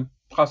 And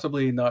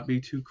possibly not be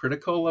too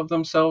critical of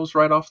themselves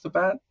right off the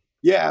bat.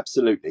 Yeah,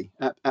 absolutely,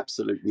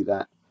 absolutely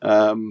that.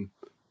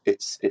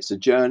 It's a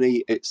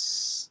journey.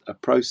 It's a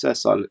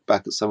process. I look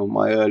back at some of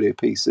my earlier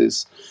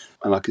pieces,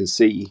 and I can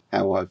see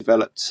how I've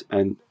developed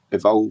and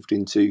evolved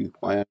into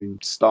my own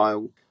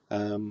style.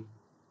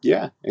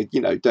 Yeah,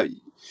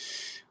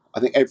 I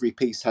think every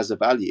piece has a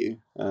value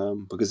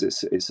because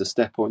it's a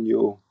step on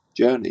your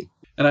journey.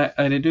 And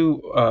I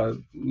do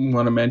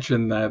want to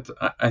mention that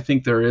I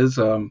think there is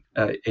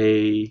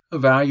a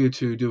value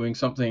to doing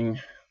something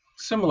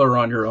similar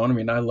on your own. I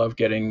mean, I love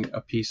getting a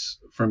piece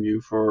from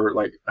you for,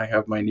 like, I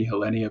have my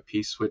Nihilenia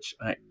piece, which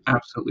I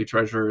absolutely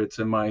treasure. It's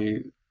in my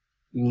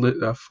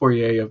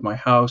foyer of my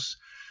house.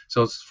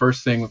 So it's the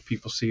first thing that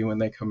people see when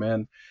they come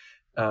in.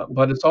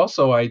 But it's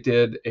also, I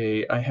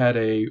had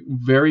a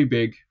very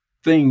big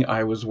thing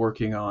I was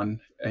working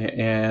on,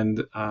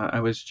 and I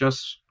was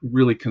just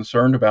really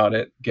concerned about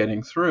it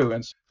getting through,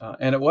 and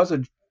it was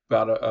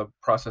about a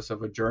process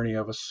of a journey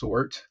of a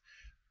sort.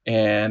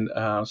 And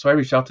so I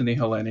reached out to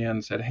Nihilenia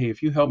and said, "Hey,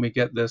 if you help me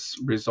get this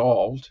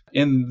resolved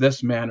in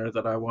this manner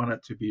that I want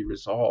it to be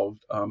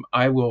resolved,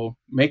 I will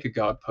make a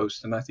God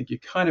post." And I think you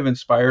kind of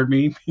inspired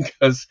me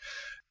because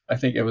I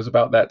think it was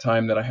about that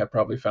time that I had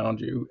probably found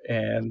you.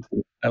 And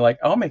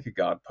I'll make a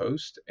God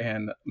post.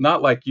 And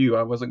not like you,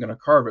 I wasn't going to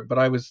carve it, but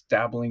I was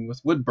dabbling with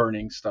wood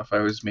burning stuff. I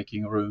was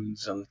making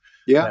runes and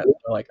Yeah,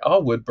 that.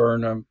 I'll wood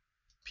burn a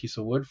piece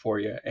of wood for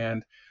you.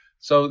 And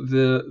so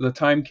the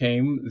time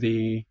came,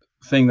 the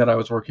thing that I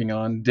was working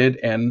on did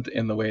end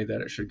in the way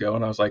that it should go.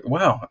 And I was like,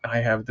 wow, I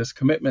have this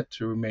commitment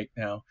to make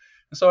now.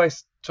 And so I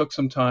took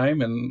some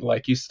time and,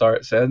 like you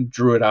said,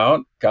 drew it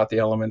out, got the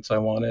elements I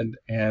wanted,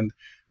 and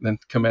then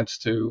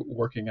commenced to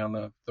working on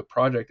the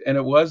project. And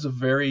it was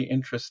very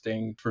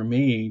interesting for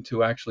me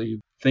to actually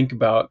think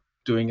about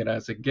doing it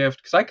as a gift,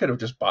 because I could have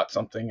just bought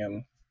something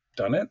and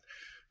done it,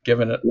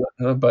 given it.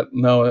 But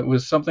no, it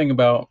was something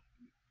about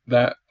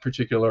that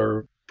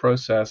particular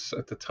process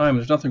at the time.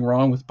 There's nothing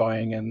wrong with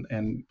buying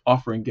and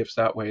offering gifts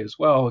that way as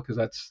well, because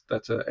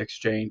that's an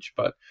exchange.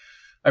 But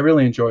I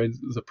really enjoyed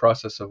the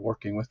process of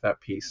working with that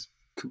piece.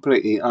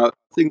 completely. I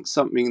think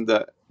something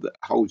that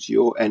holds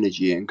your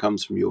energy and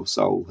comes from your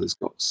soul has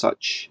got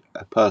such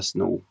a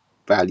personal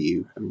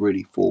value and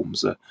really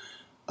forms a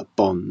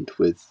bond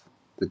with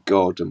the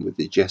god and with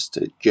the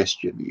gesture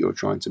that you're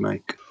trying to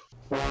make.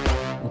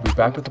 We'll be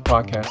back with the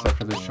podcast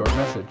after this short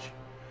message.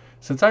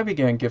 Since I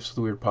began Gifts of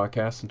the Weird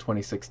podcast in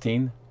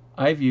 2016,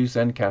 I've used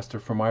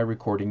Zencastr for my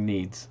recording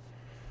needs.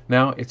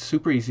 Now it's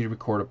super easy to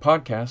record a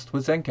podcast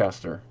with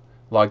Zencastr.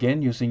 Log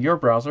in using your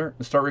browser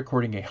and start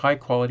recording a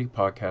high-quality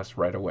podcast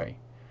right away.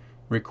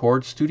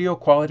 Record studio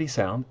quality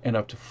sound and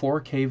up to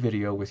 4K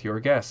video with your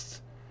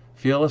guests.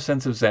 Feel a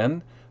sense of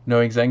zen,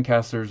 knowing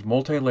Zencastr's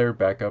multi-layered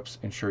backups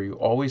ensure you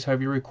always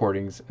have your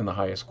recordings in the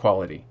highest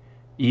quality,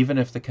 even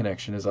if the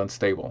connection is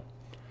unstable.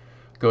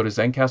 Go to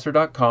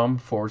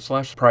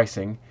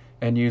zencastr.com/pricing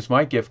and use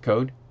my gift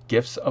code,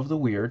 Gifts of the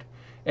Weird,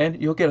 and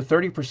you'll get a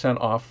 30%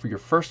 off for your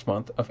first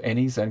month of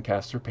any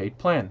Zencastr paid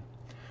plan.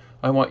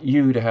 I want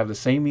you to have the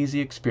same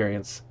easy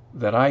experience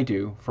that I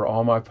do for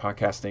all my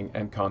podcasting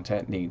and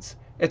content needs.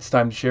 It's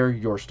time to share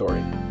your story.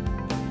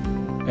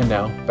 And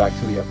now, back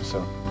to the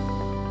episode.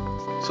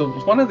 So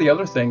one of the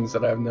other things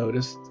that I've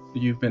noticed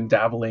you've been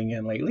dabbling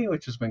in lately,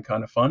 which has been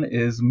kind of fun,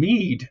 is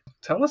mead.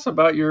 Tell us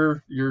about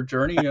your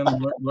journey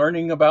and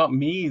learning about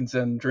meads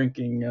and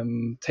drinking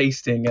and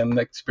tasting and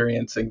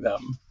experiencing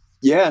them.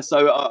 Yeah,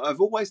 so I've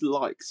always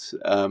liked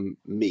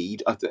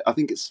mead. I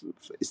think it's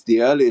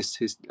the earliest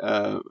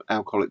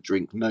alcoholic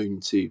drink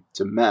known to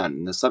man.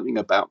 And there's something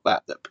about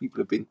that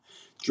people have been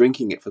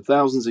drinking it for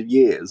thousands of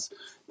years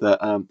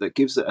that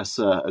gives it a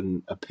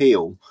certain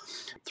appeal.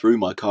 Through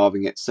my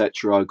carving,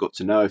 etc., I got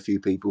to know a few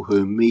people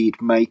who are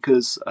mead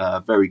makers.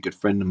 A very good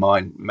friend of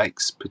mine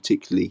makes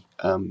particularly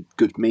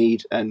good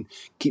mead and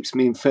keeps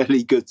me in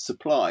fairly good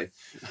supply.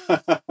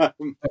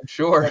 I'm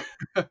sure.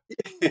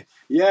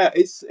 Yeah,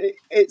 it's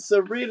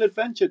a real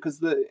adventure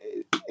because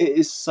it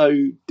is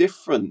so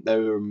different.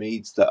 There are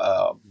meads that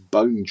are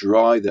bone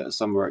dry, that are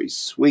some very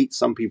sweet.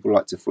 Some people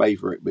like to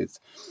flavour it with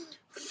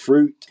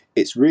fruit.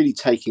 It's really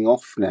taking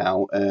off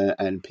now,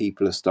 and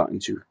people are starting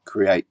to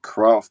create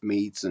craft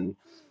meads and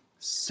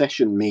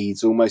session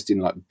meads, almost in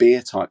like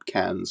beer type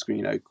cans.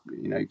 Sort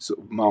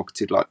of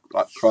marketed like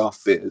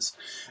craft beers,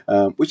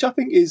 which I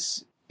think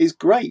is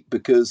great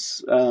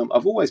because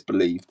I've always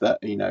believed that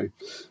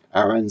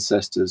our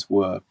ancestors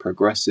were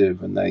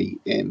progressive and they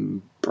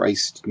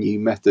embraced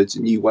new methods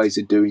and new ways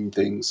of doing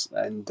things.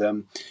 And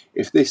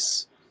if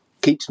this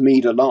keeps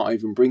mead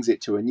alive and brings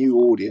it to a new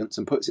audience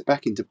and puts it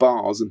back into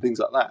bars and things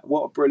like that,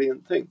 what a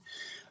brilliant thing.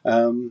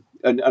 And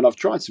I've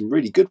tried some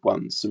really good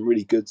ones, some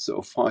really good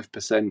sort of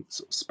 5%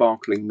 sort of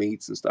sparkling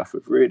meads and stuff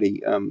have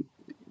really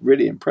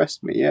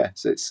impressed me. Yeah,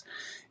 so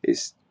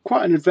it's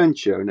quite an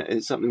adventure, and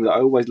it's something that I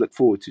always look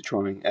forward to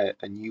trying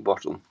a new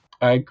bottle.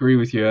 I agree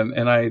with you,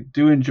 and I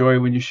do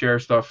enjoy when you share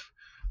stuff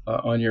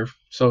on your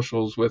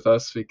socials with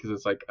us, because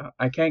it's like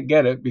I can't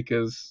get it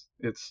because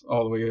it's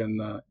all the way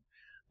in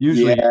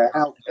usually Yeah,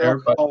 there,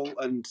 but alcohol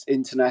and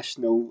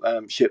international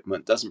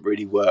shipment doesn't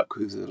really work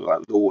because of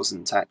like laws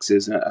and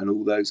taxes and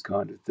all those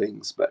kind of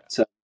things. But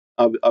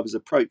I was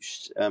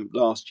approached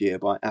last year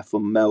by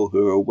Afon Mel,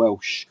 who are a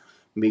Welsh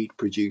mead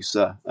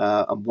producer,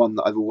 and one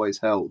that I've always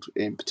held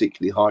in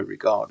particularly high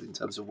regard in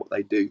terms of what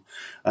they do,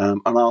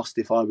 and asked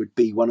if I would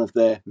be one of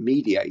their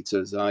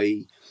mediators,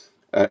 i.e.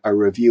 a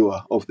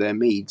reviewer of their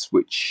meads,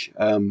 which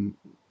I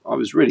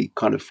was really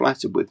kind of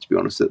flattered with, to be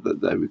honest, that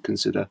they would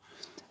consider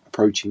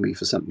approaching me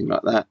for something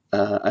like that,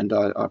 and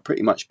I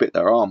pretty much bit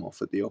their arm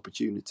off at the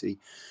opportunity.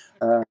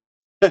 Uh,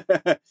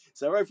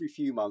 so every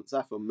few months,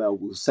 Afon Mel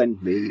will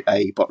send me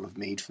a bottle of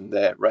mead from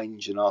their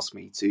range and ask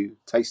me to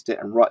taste it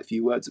and write a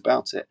few words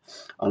about it,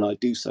 and I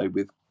do so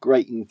with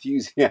great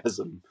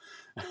enthusiasm.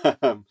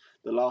 The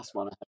last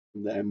one I had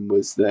from them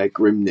was their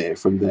Gungnir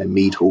from their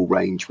Mead Hall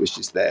range, which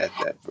is their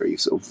very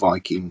sort of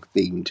Viking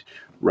themed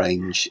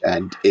range,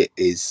 and it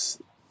is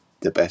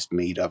the best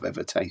mead I've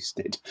ever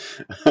tasted.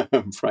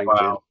 Frankly,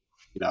 wow.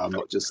 I'm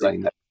not just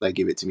saying that they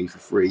give it to me for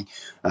free.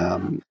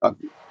 I've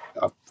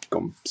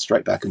gone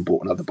straight back and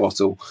bought another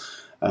bottle.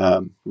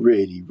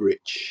 Really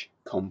rich,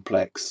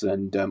 complex,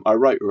 and I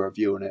wrote a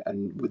review on it.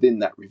 And within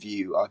that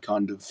review, I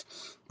kind of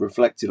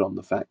reflected on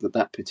the fact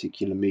that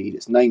particular mead,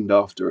 it's named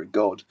after a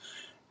god,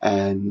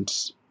 and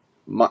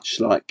much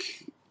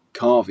like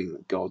carving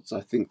the gods, I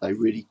think they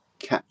really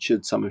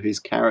captured some of his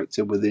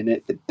character within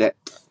it, the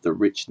depth, the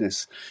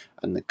richness,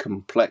 and the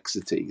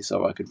complexity.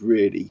 So I could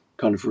really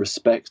kind of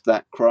respect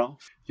that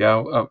craft.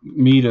 Yeah,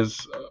 mead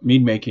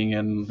making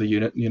in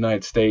the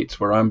United States,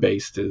 where I'm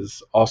based,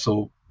 is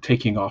also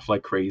taking off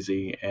like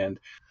crazy.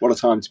 And what a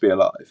time to be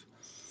alive.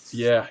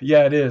 Yeah,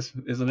 it is,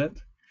 isn't it?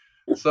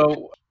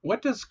 So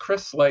what does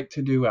Chris like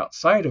to do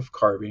outside of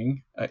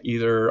carving,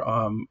 either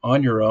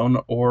on your own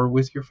or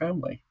with your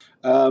family?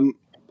 I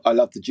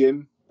love the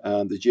gym.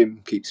 The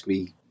gym keeps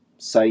me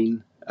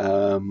sane.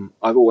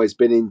 I've always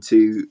been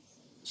into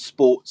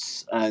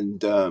sports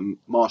and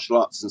martial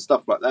arts and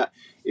stuff like that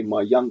in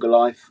my younger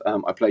life.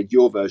 I played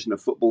your version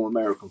of football,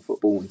 American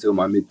football, until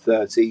my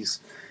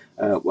mid-30s,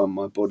 when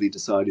my body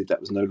decided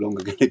that was no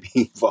longer going to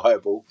be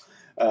viable.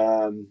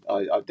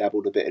 I've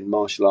dabbled a bit in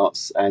martial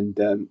arts, and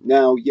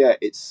now,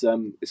 it's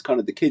kind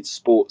of the kids'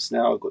 sports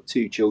now. I've got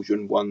two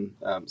children, one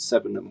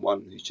 7 and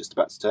one who's just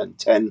about to turn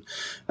 10,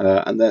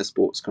 and their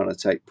sports kind of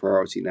take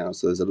priority now.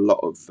 So there's a lot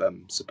of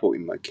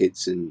supporting my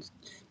kids and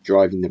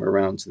driving them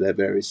around to their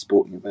various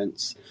sporting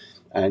events.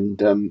 And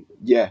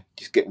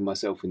just getting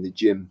myself in the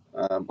gym.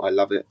 I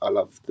love it. I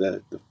love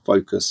the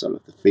focus. I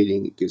love the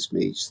feeling it gives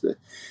me. Just the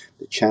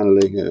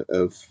channeling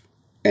of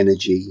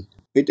energy.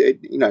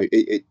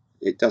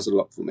 It does a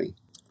lot for me.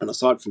 And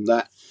aside from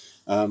that,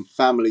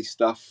 family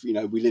stuff.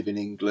 We live in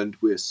England.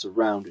 We're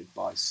surrounded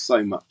by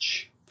so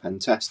much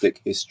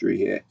fantastic history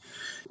here,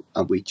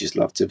 and we just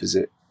love to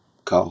visit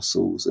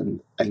castles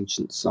and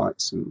ancient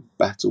sites and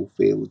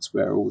battlefields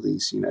where all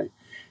these,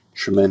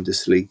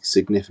 tremendously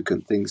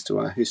significant things to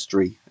our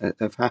history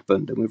have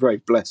happened, and we're very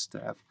blessed to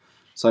have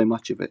so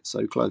much of it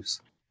so close.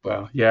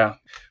 Well, yeah,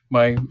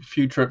 my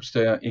few trips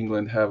to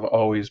England have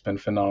always been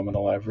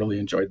phenomenal. I've really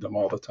enjoyed them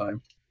all the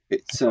time.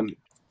 It's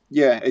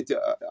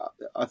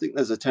I think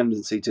there's a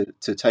tendency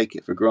to take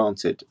it for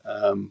granted,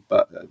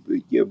 but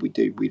we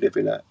do. We live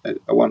in a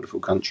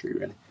wonderful country,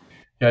 really.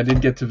 Yeah, I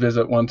did get to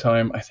visit one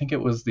time. I think it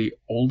was the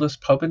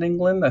oldest pub in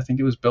England. I think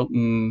it was built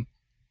in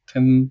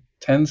 10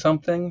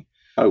 something.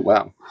 Oh,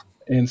 wow.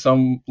 In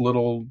some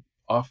little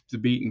off the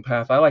beaten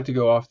path. I like to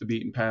go off the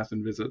beaten path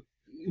and visit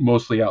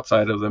mostly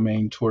outside of the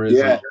main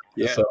tourism.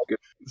 Yeah.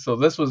 So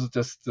this was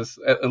just this,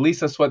 at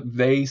least that's what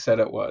they said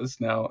it was.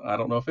 Now, I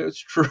don't know if it's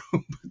true,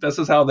 but this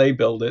is how they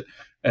build it.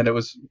 And it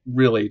was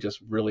really just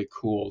really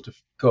cool to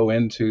go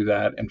into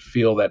that and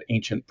feel that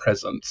ancient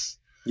presence.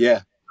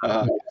 Yeah.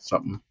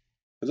 Something.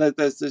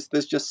 There's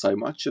just so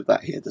much of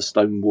that here. The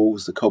stone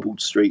walls, the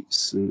cobbled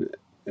streets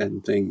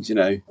and things,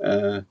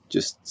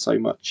 just so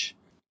much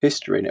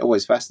history. And it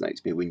always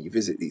fascinates me when you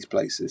visit these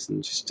places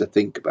and just to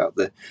think about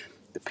the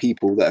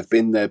people that have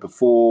been there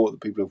before, the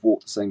people who have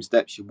walked the same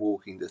steps you're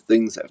walking, the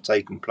things that have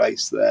taken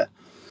place there.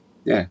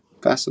 Yeah,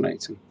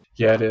 fascinating.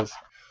 Yeah, it is.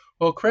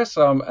 Well, Chris,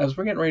 as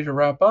we're getting ready to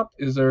wrap up,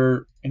 is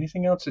there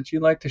anything else that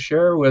you'd like to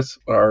share with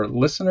our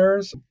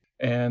listeners?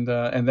 And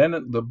then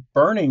the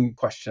burning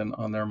question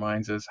on their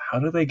minds is, how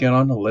do they get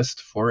on the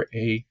list for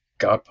a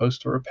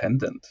Godpost or a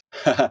pendant?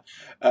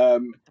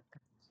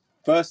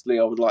 Firstly,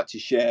 I would like to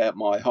share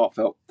my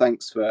heartfelt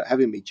thanks for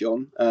having me,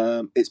 John.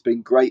 It's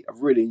been great.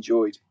 I've really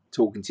enjoyed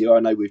talking to you. I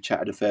know we've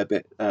chatted a fair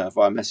bit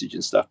via message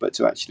and stuff, but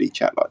to actually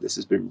chat like this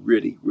has been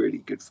really, really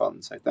good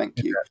fun. So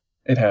thank you.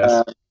 It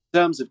has. In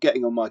terms of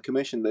getting on my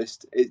commission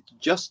list,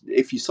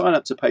 if you sign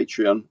up to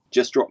Patreon,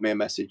 just drop me a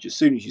message. As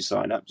soon as you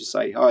sign up, just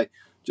say, hi,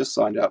 just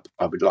signed up.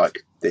 I would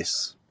like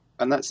this.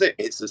 And that's it.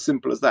 It's as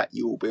simple as that.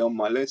 You will be on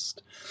my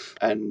list.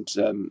 And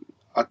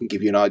I can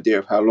give you an idea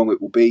of how long it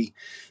will be.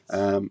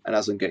 And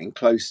as I'm getting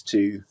close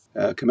to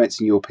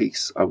commencing your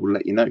piece, I will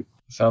let you know.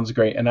 Sounds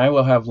great. And I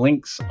will have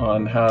links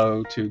on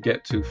how to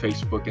get to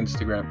Facebook,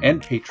 Instagram,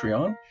 and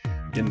Patreon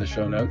in the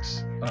show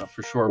notes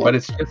for sure. But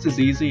it's just as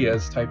easy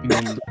as typing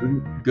in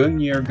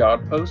Gungnir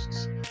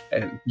Godposts,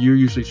 and you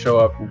usually show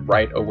up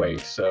right away.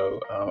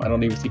 So I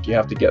don't even think you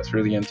have to get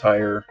through the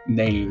entire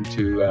name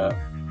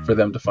for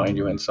them to find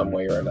you in some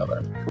way or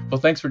another.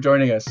 Well, thanks for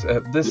joining us.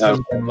 This has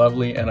been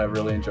lovely, and I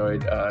really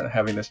enjoyed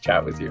having this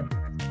chat with you.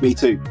 Me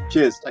too.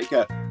 Cheers. Take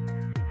care.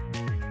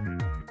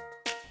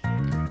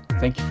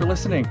 Thank you for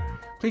listening.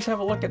 Please have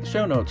a look at the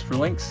show notes for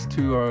links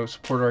to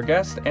support our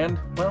guest and,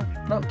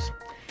 notes.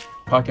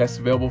 Podcasts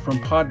available from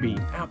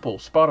Podbean, Apple,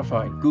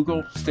 Spotify,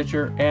 Google,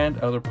 Stitcher, and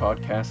other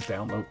podcast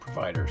download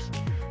providers.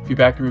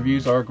 Feedback and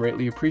reviews are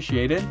greatly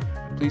appreciated.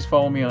 Please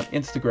follow me on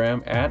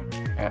Instagram at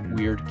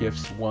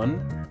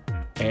WyrdGifts1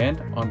 and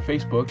on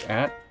Facebook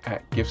at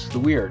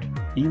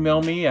GiftsTheWyird.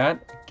 Email me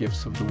at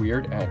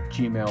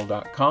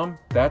giftsofthewyrd@gmail.com.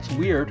 That's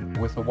weird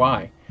with a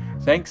Y.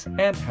 Thanks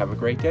and have a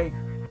great day.